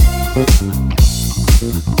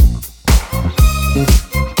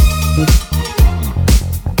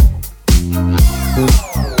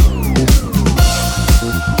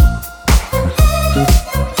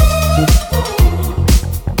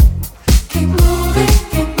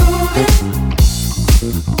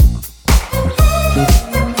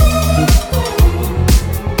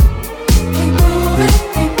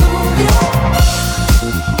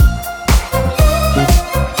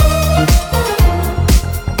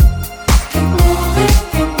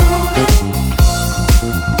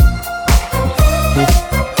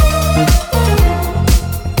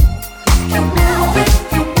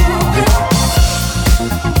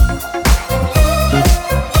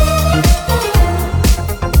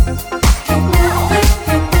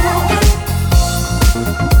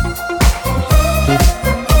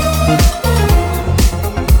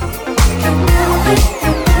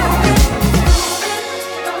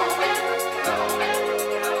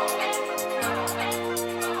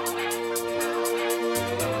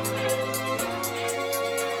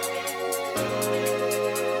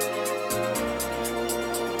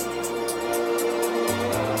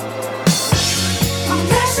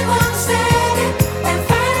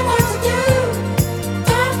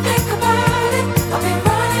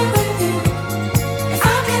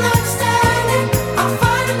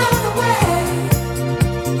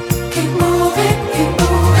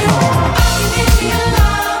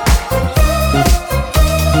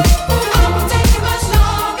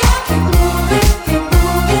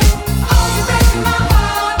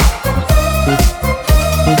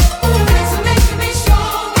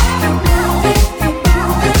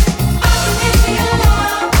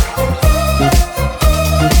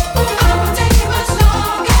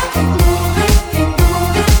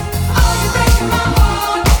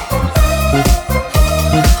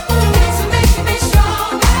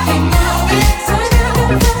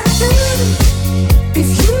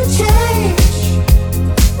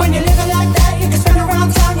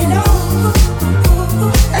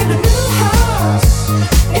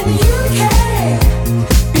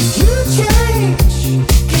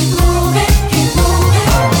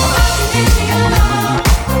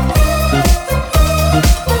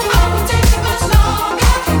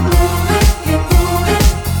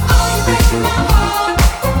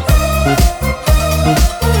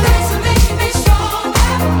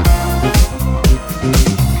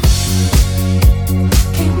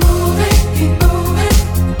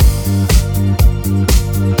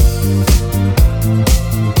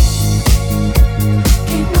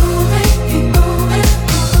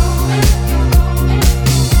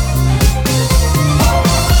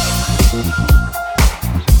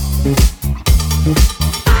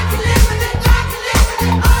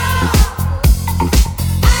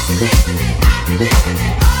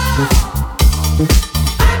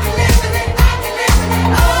 I can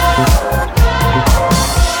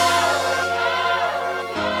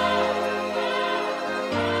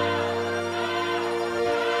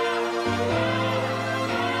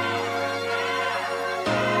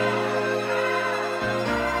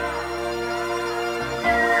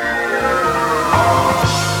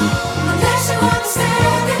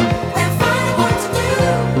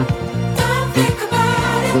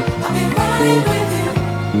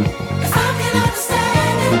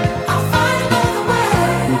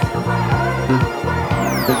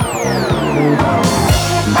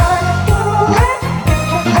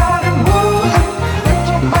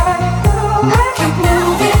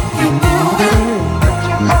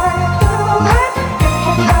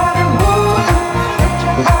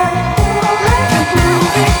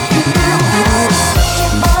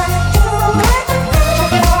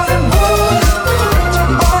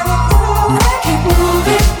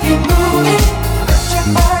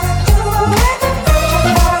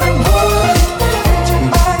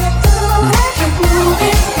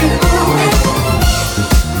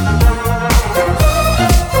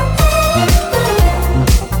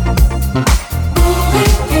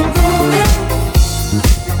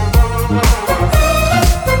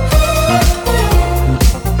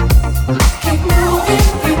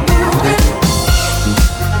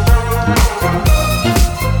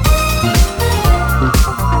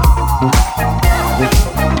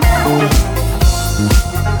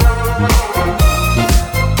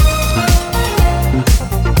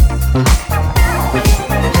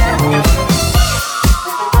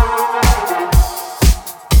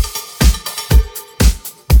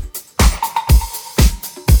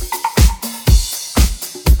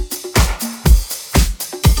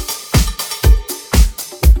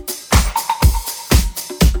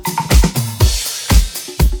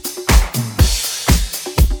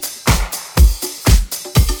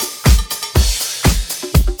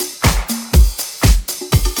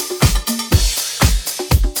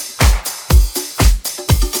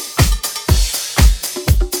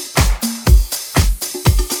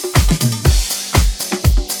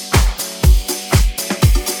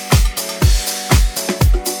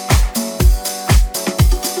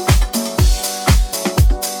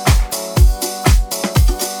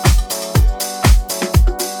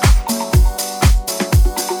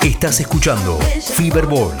Estás escuchando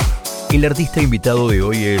Feverball. El artista invitado de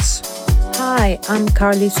hoy es... Hi, I'm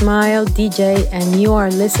Carli Smile, DJ, and you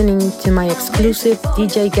are listening to my exclusive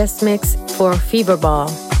DJ guest mix for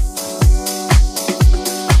Feverball.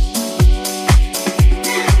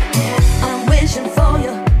 I'm wishing for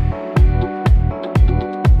you.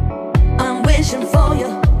 I'm wishing for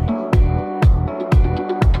you.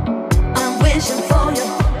 I'm wishing for you.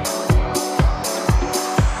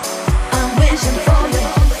 I'm wishing for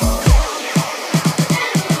you.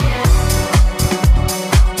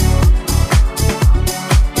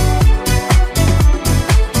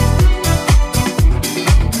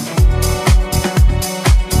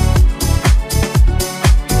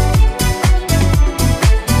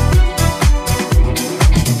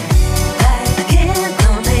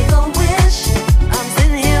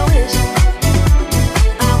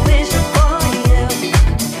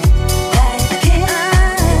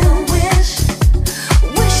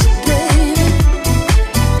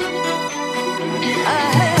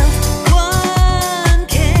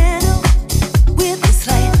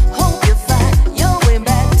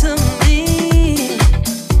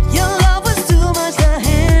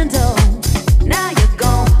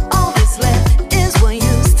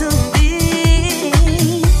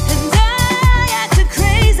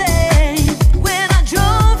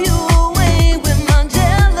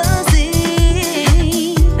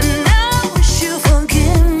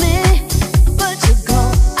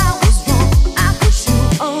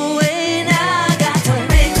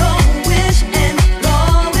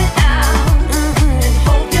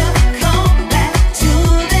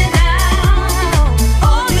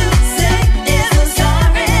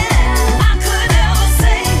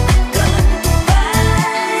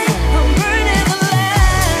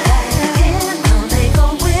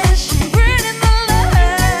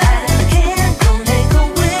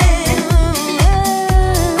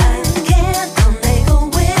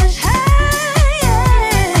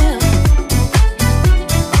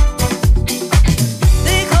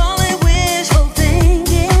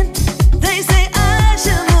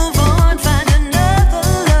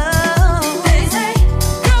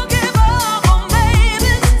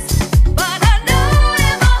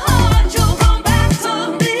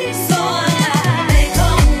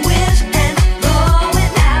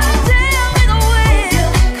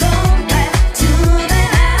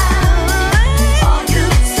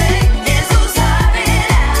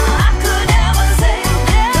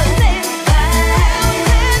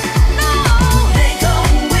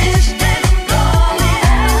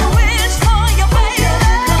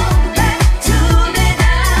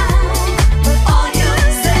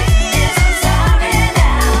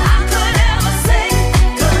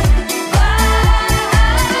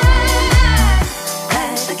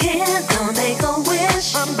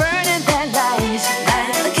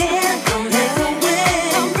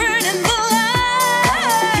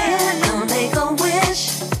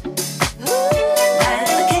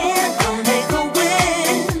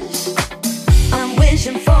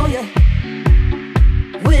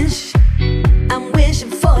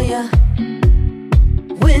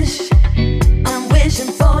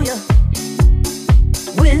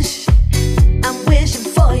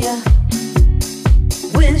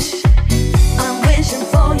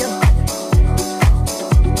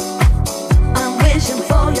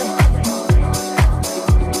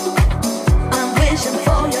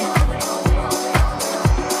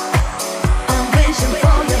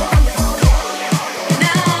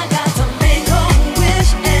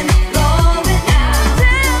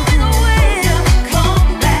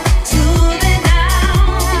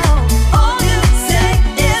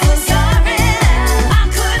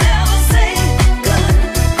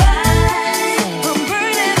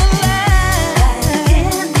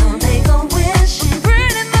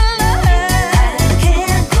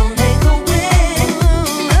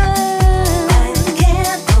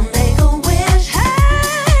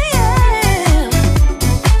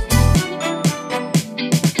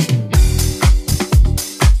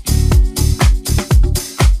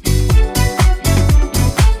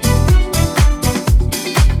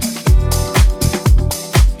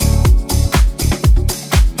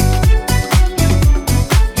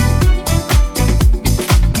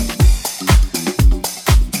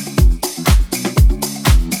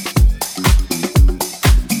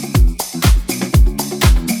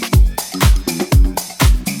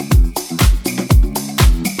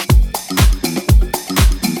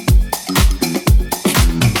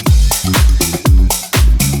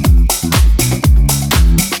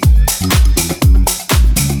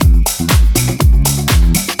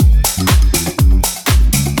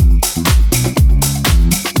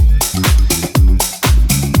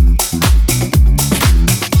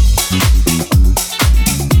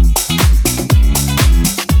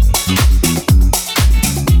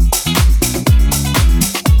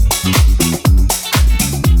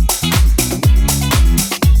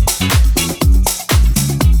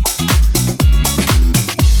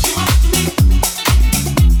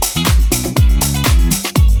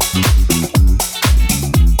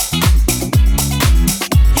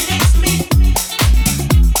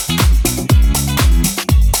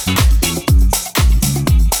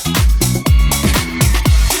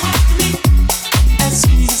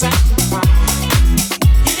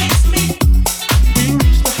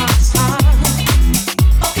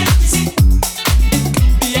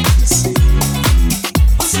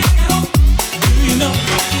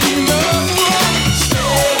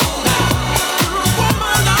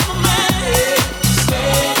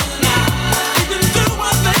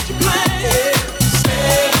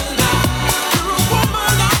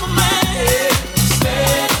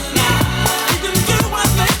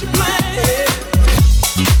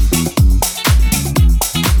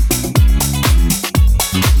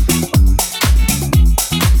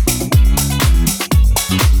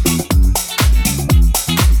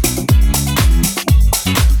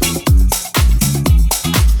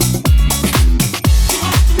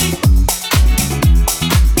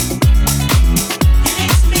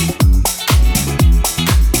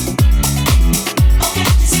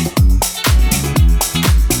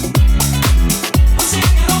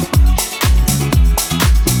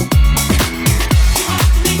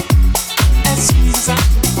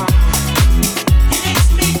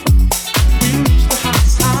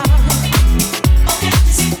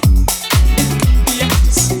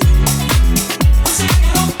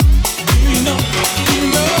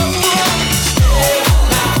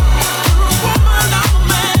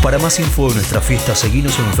 más info de nuestra fiesta,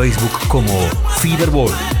 seguinos en Facebook como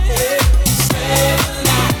Feverball.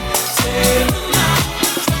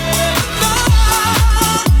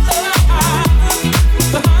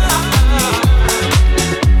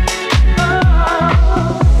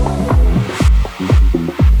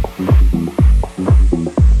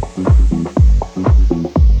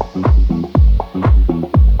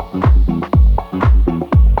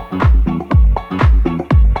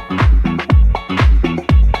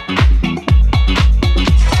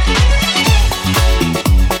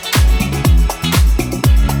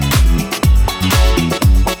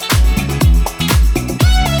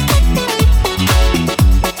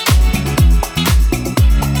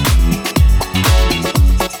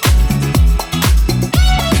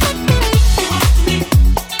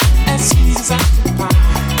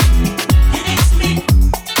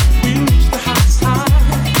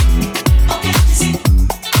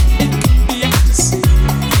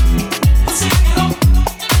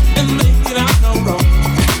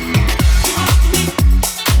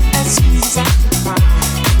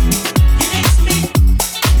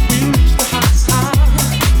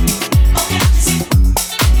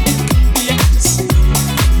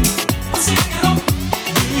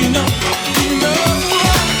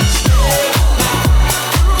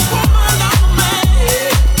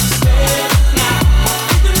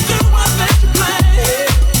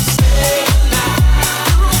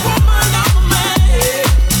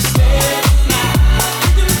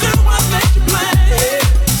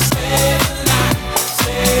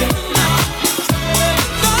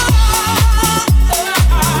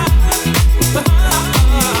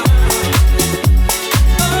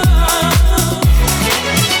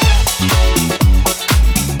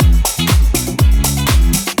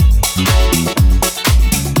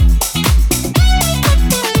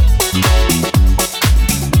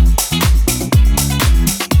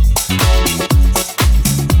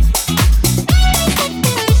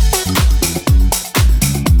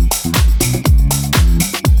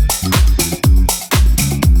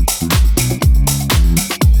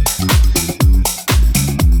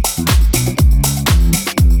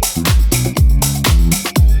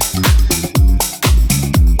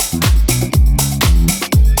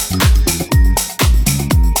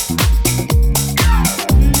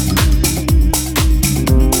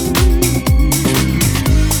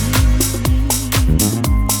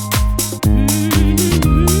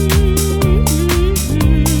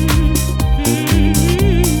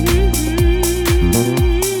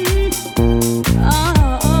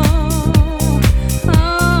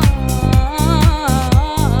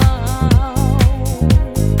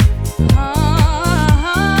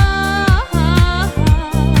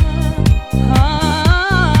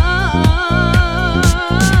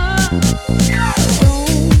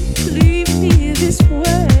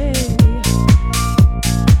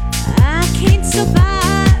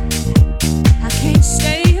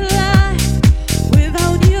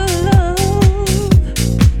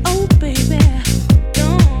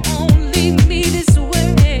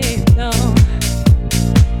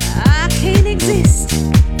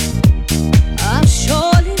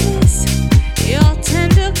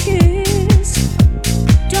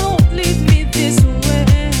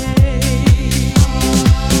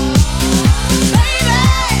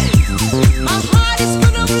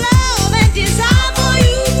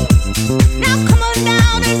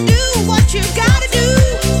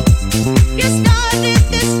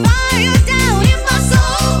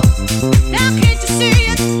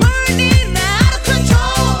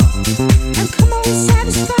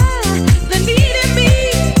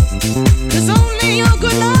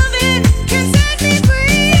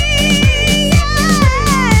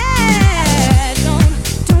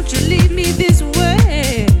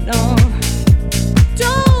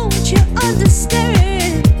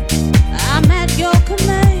 Understand, I'm at your command.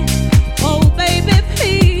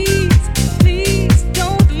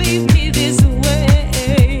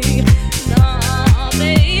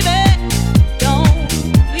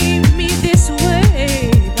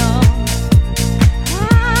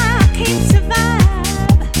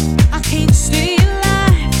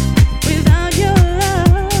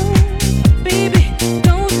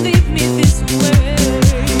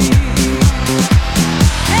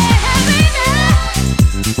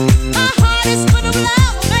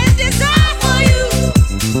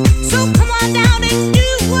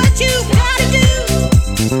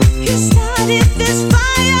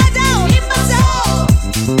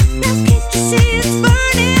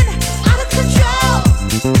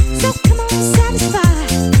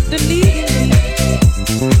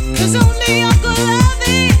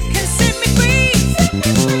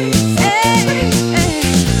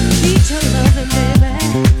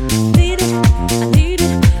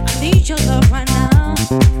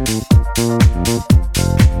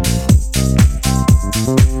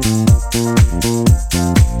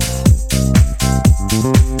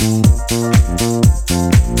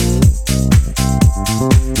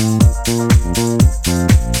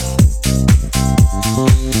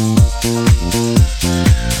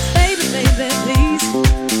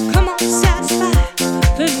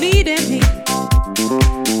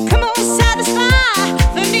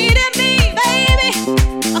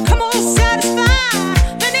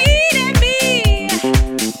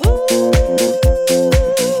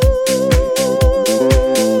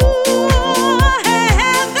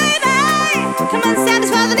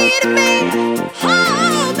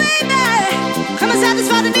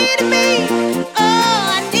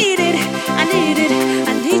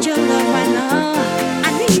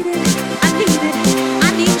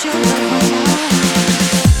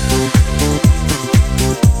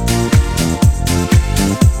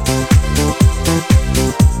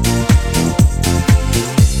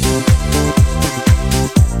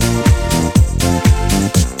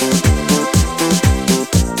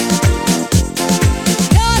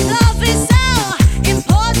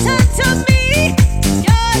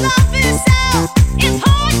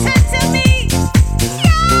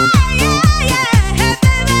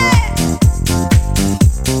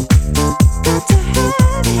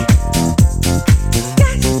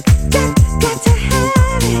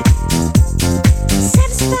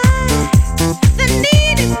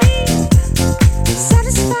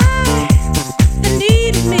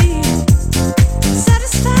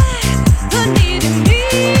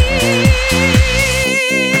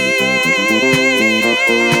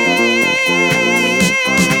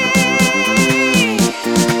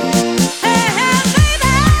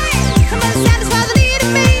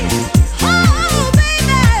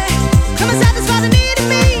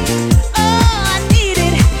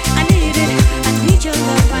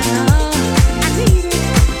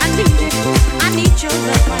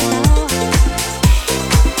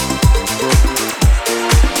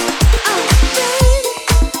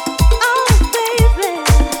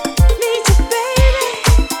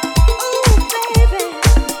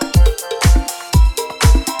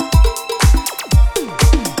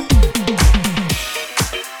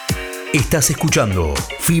 Estás escuchando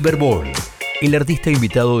Feverball. El artista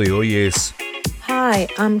invitado de hoy es... Hi,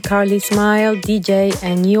 I'm Carli Smile, DJ,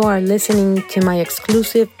 and you are listening to my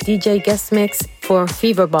exclusive DJ guest mix for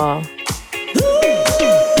Feverball.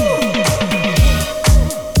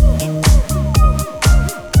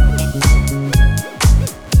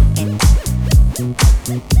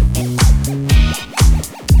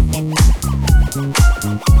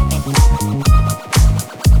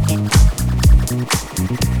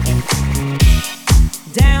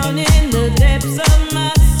 Down in the depths of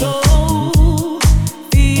my soul,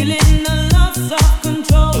 feeling the loss of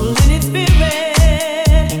control in its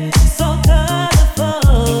spirit, so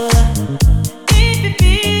colorful. If you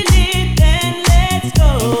feel it, then let's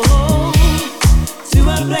go to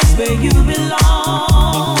a place where you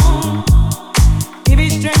belong. Give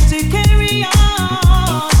it strength to carry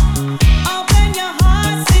on. Open your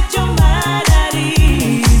heart, set your mind at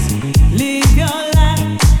ease. Live your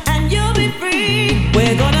life and you'll be free.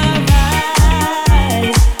 We're gonna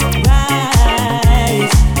rise,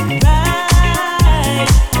 rise,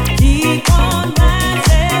 rise. Keep on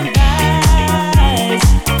rising, rise,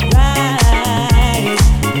 rise,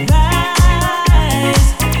 rise.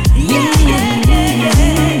 Yeah, yeah, yeah,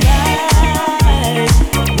 yeah.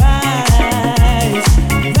 Rise, rise,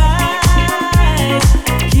 rise.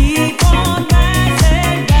 Keep on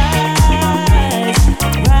rising, rise,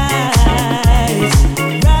 rise,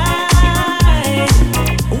 rise.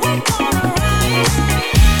 We're gonna rise.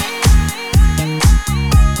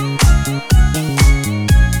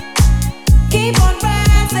 Keep on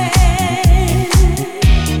rising.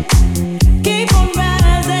 Keep on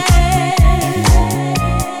rising.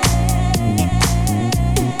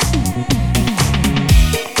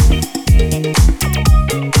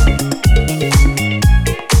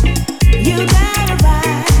 You gotta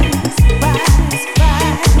rise, rise,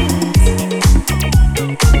 rise.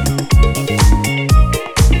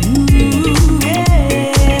 Ooh, yeah.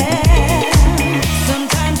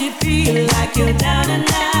 Sometimes you feel like you're down and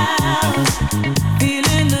out,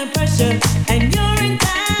 feeling the pressure, and you're in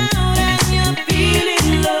doubt, and you're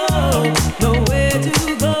feeling low, nowhere to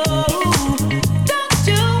go. Don't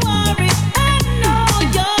you worry, I know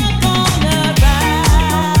you're gonna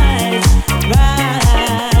rise,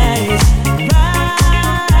 rise,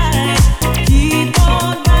 rise. Keep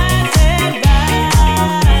on rising,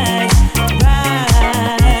 rise, rise,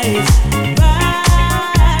 rise.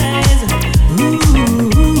 Ooh,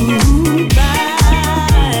 rise,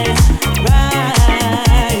 rise,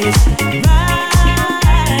 rise.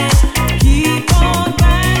 Keep on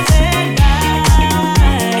rising, rise,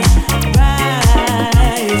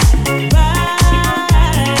 rise,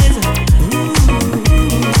 rise.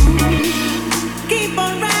 Keep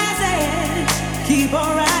on rising, keep on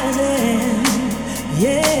rising,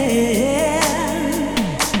 yeah.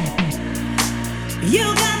 You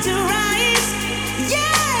got to rise,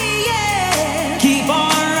 yeah, yeah. Keep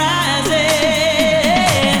on rising.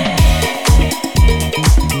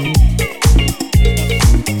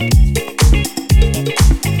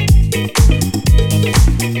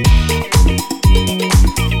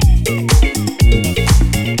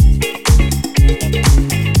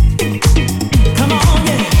 Come on,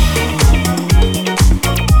 yeah.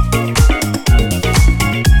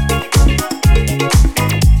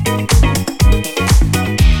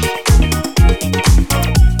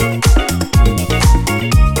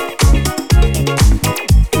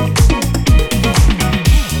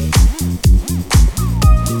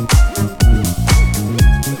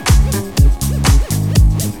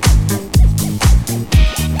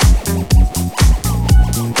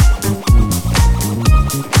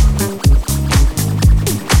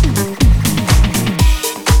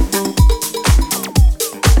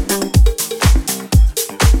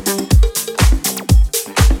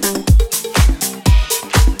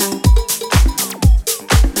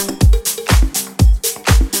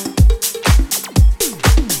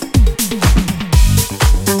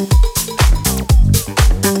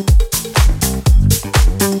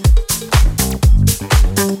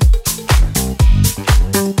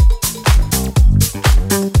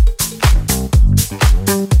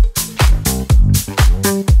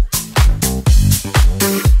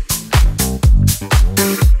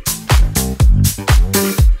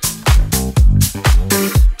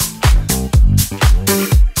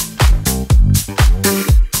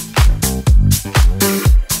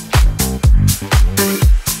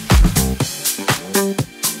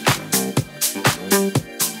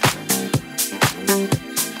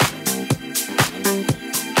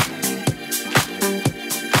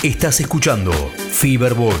 Estás escuchando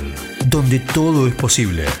Feverball, donde todo es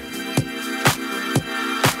posible.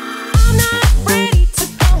 I'm not ready to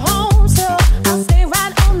go home, so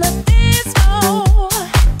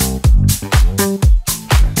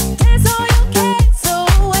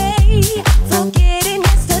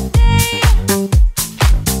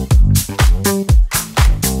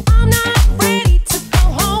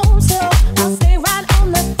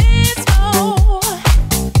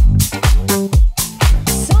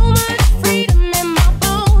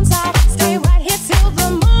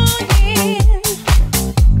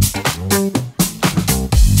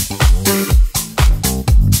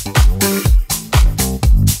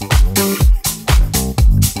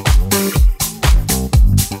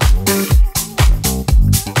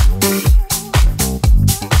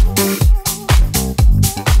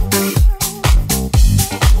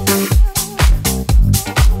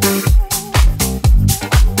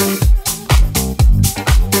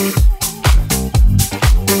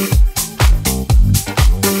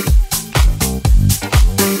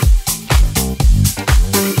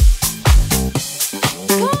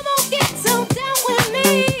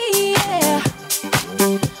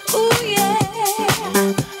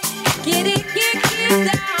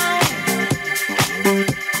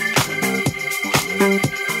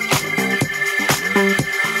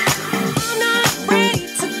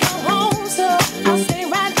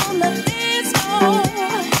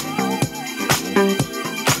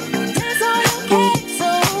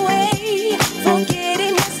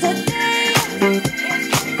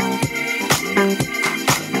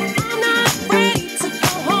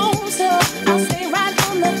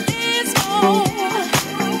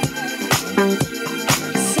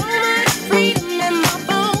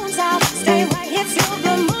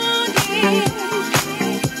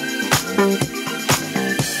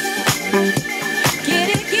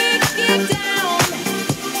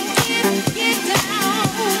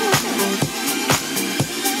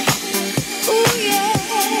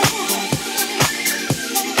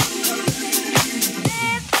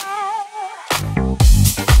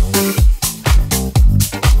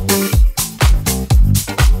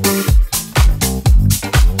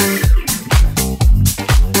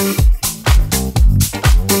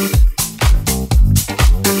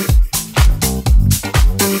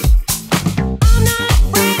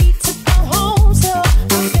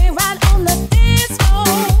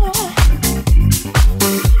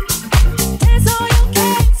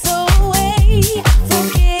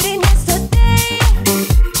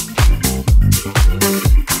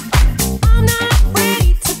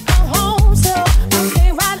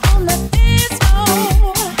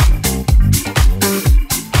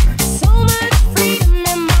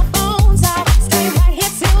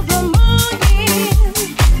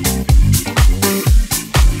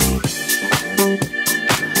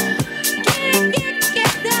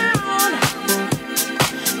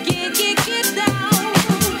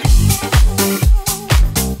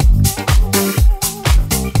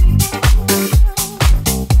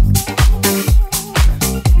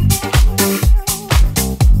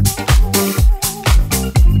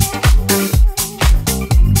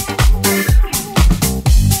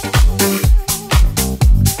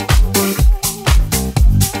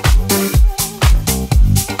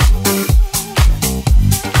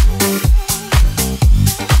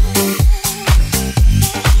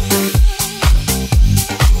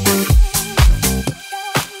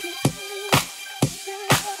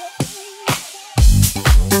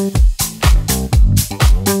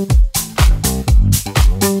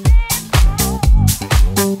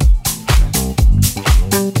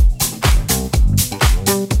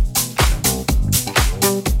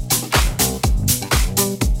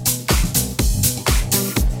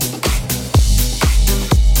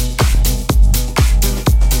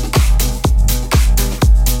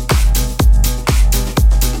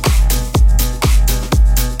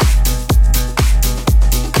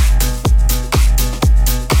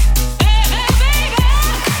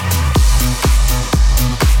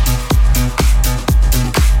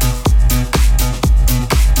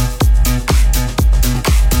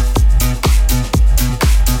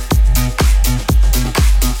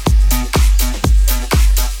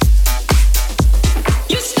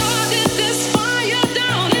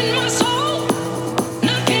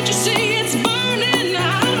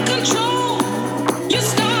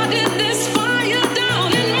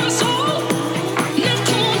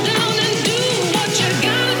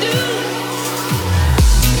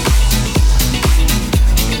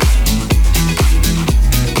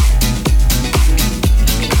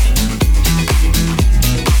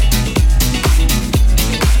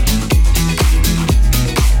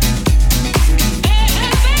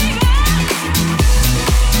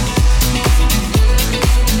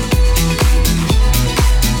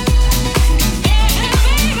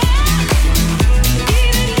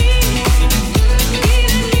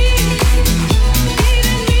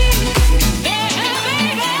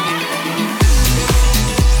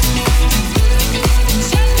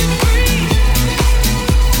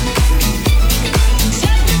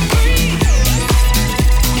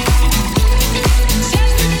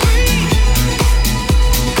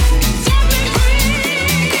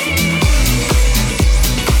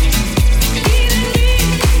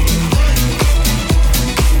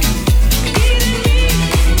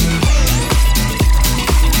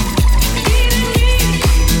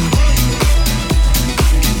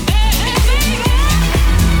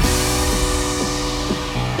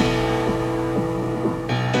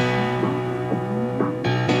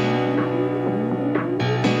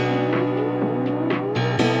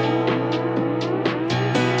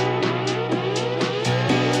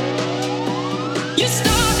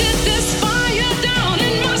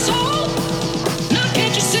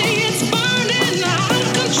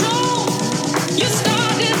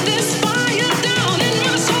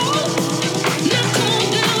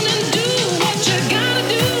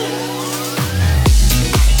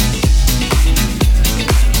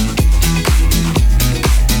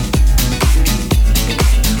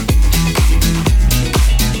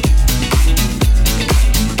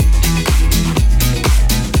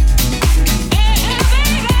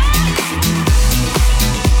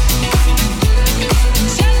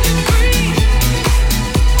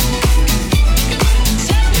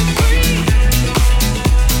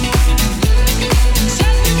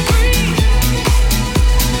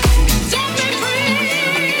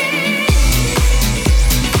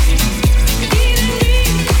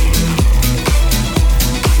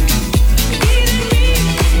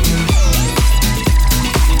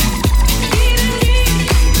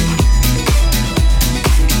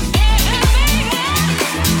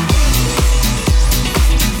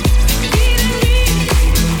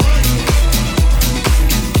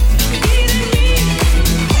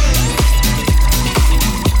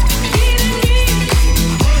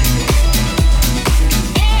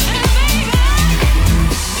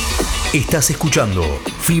Estás escuchando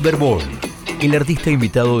Feverball. El artista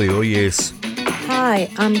invitado de hoy es... Hi,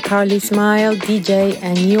 I'm Carli Smile, DJ,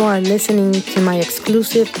 and you are listening to my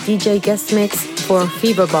exclusive DJ guest mix for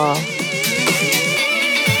Feverball.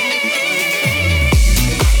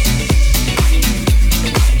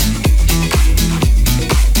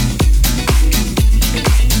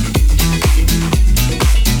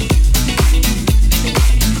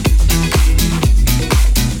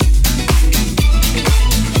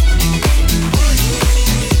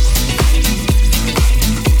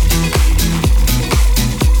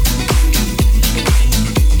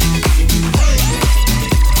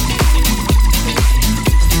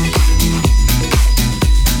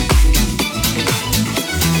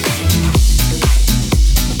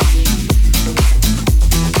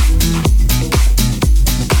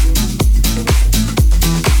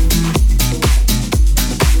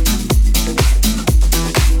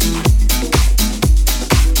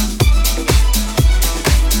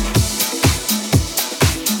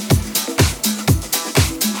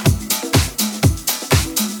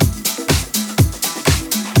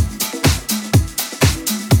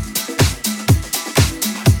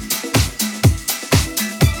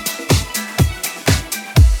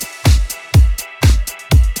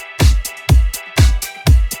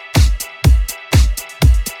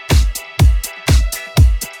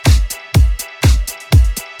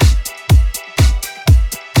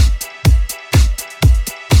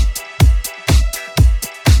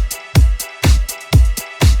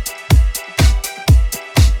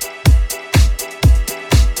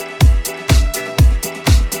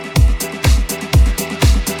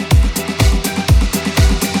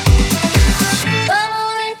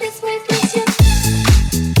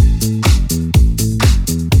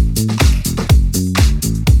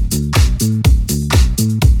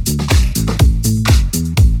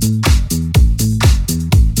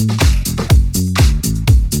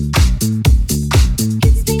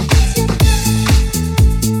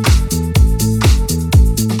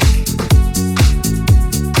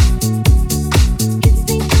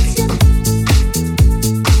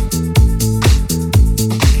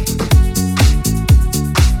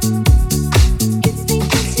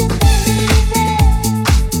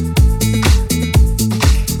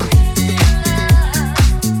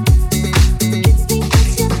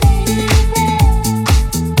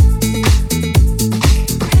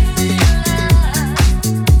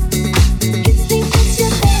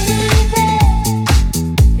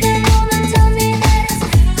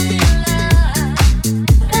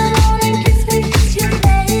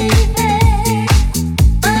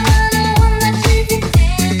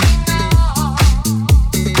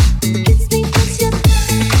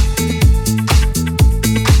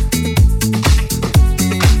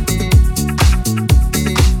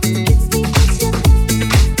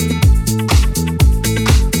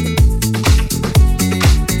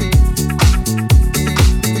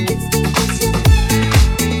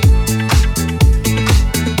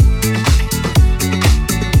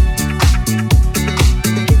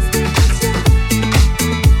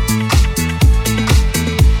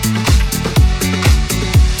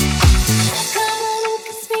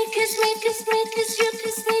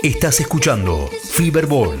 Estás escuchando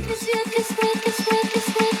Feverball.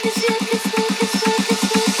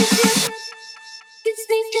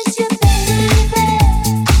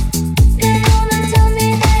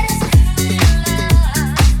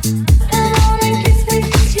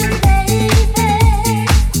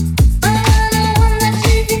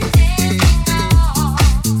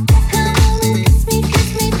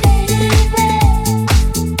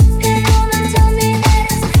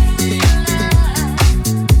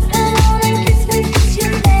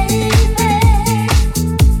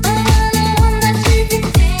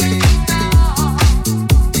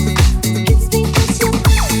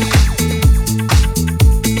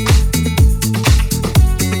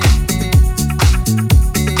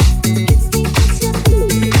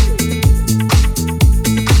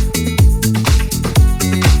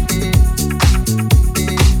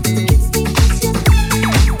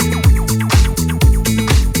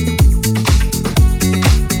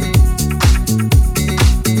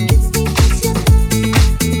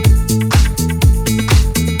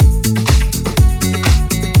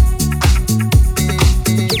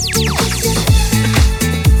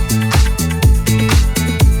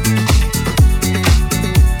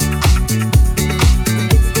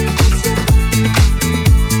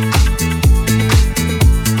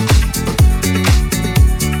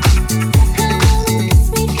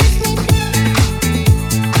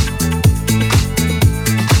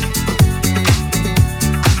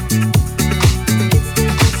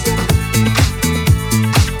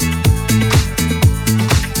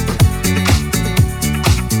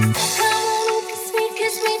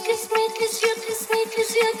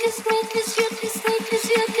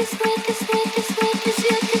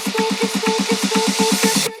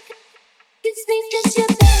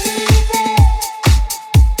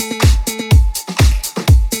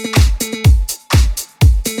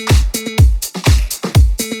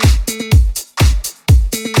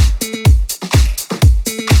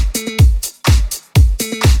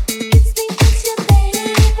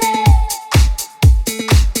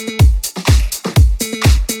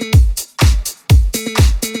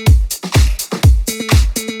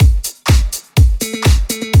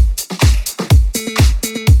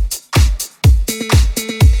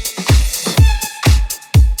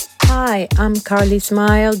 Hi, I'm Carli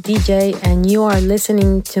Smile, DJ, and you are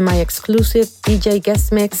listening to my exclusive DJ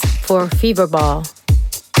guest mix for Feverball.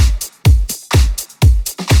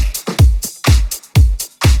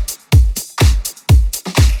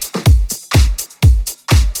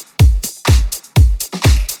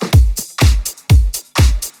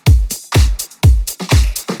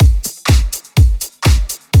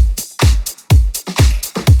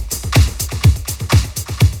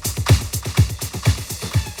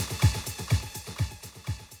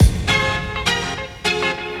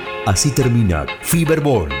 Así termina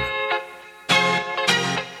Feverball.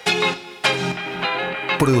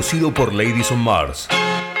 Producido por Ladies on Mars.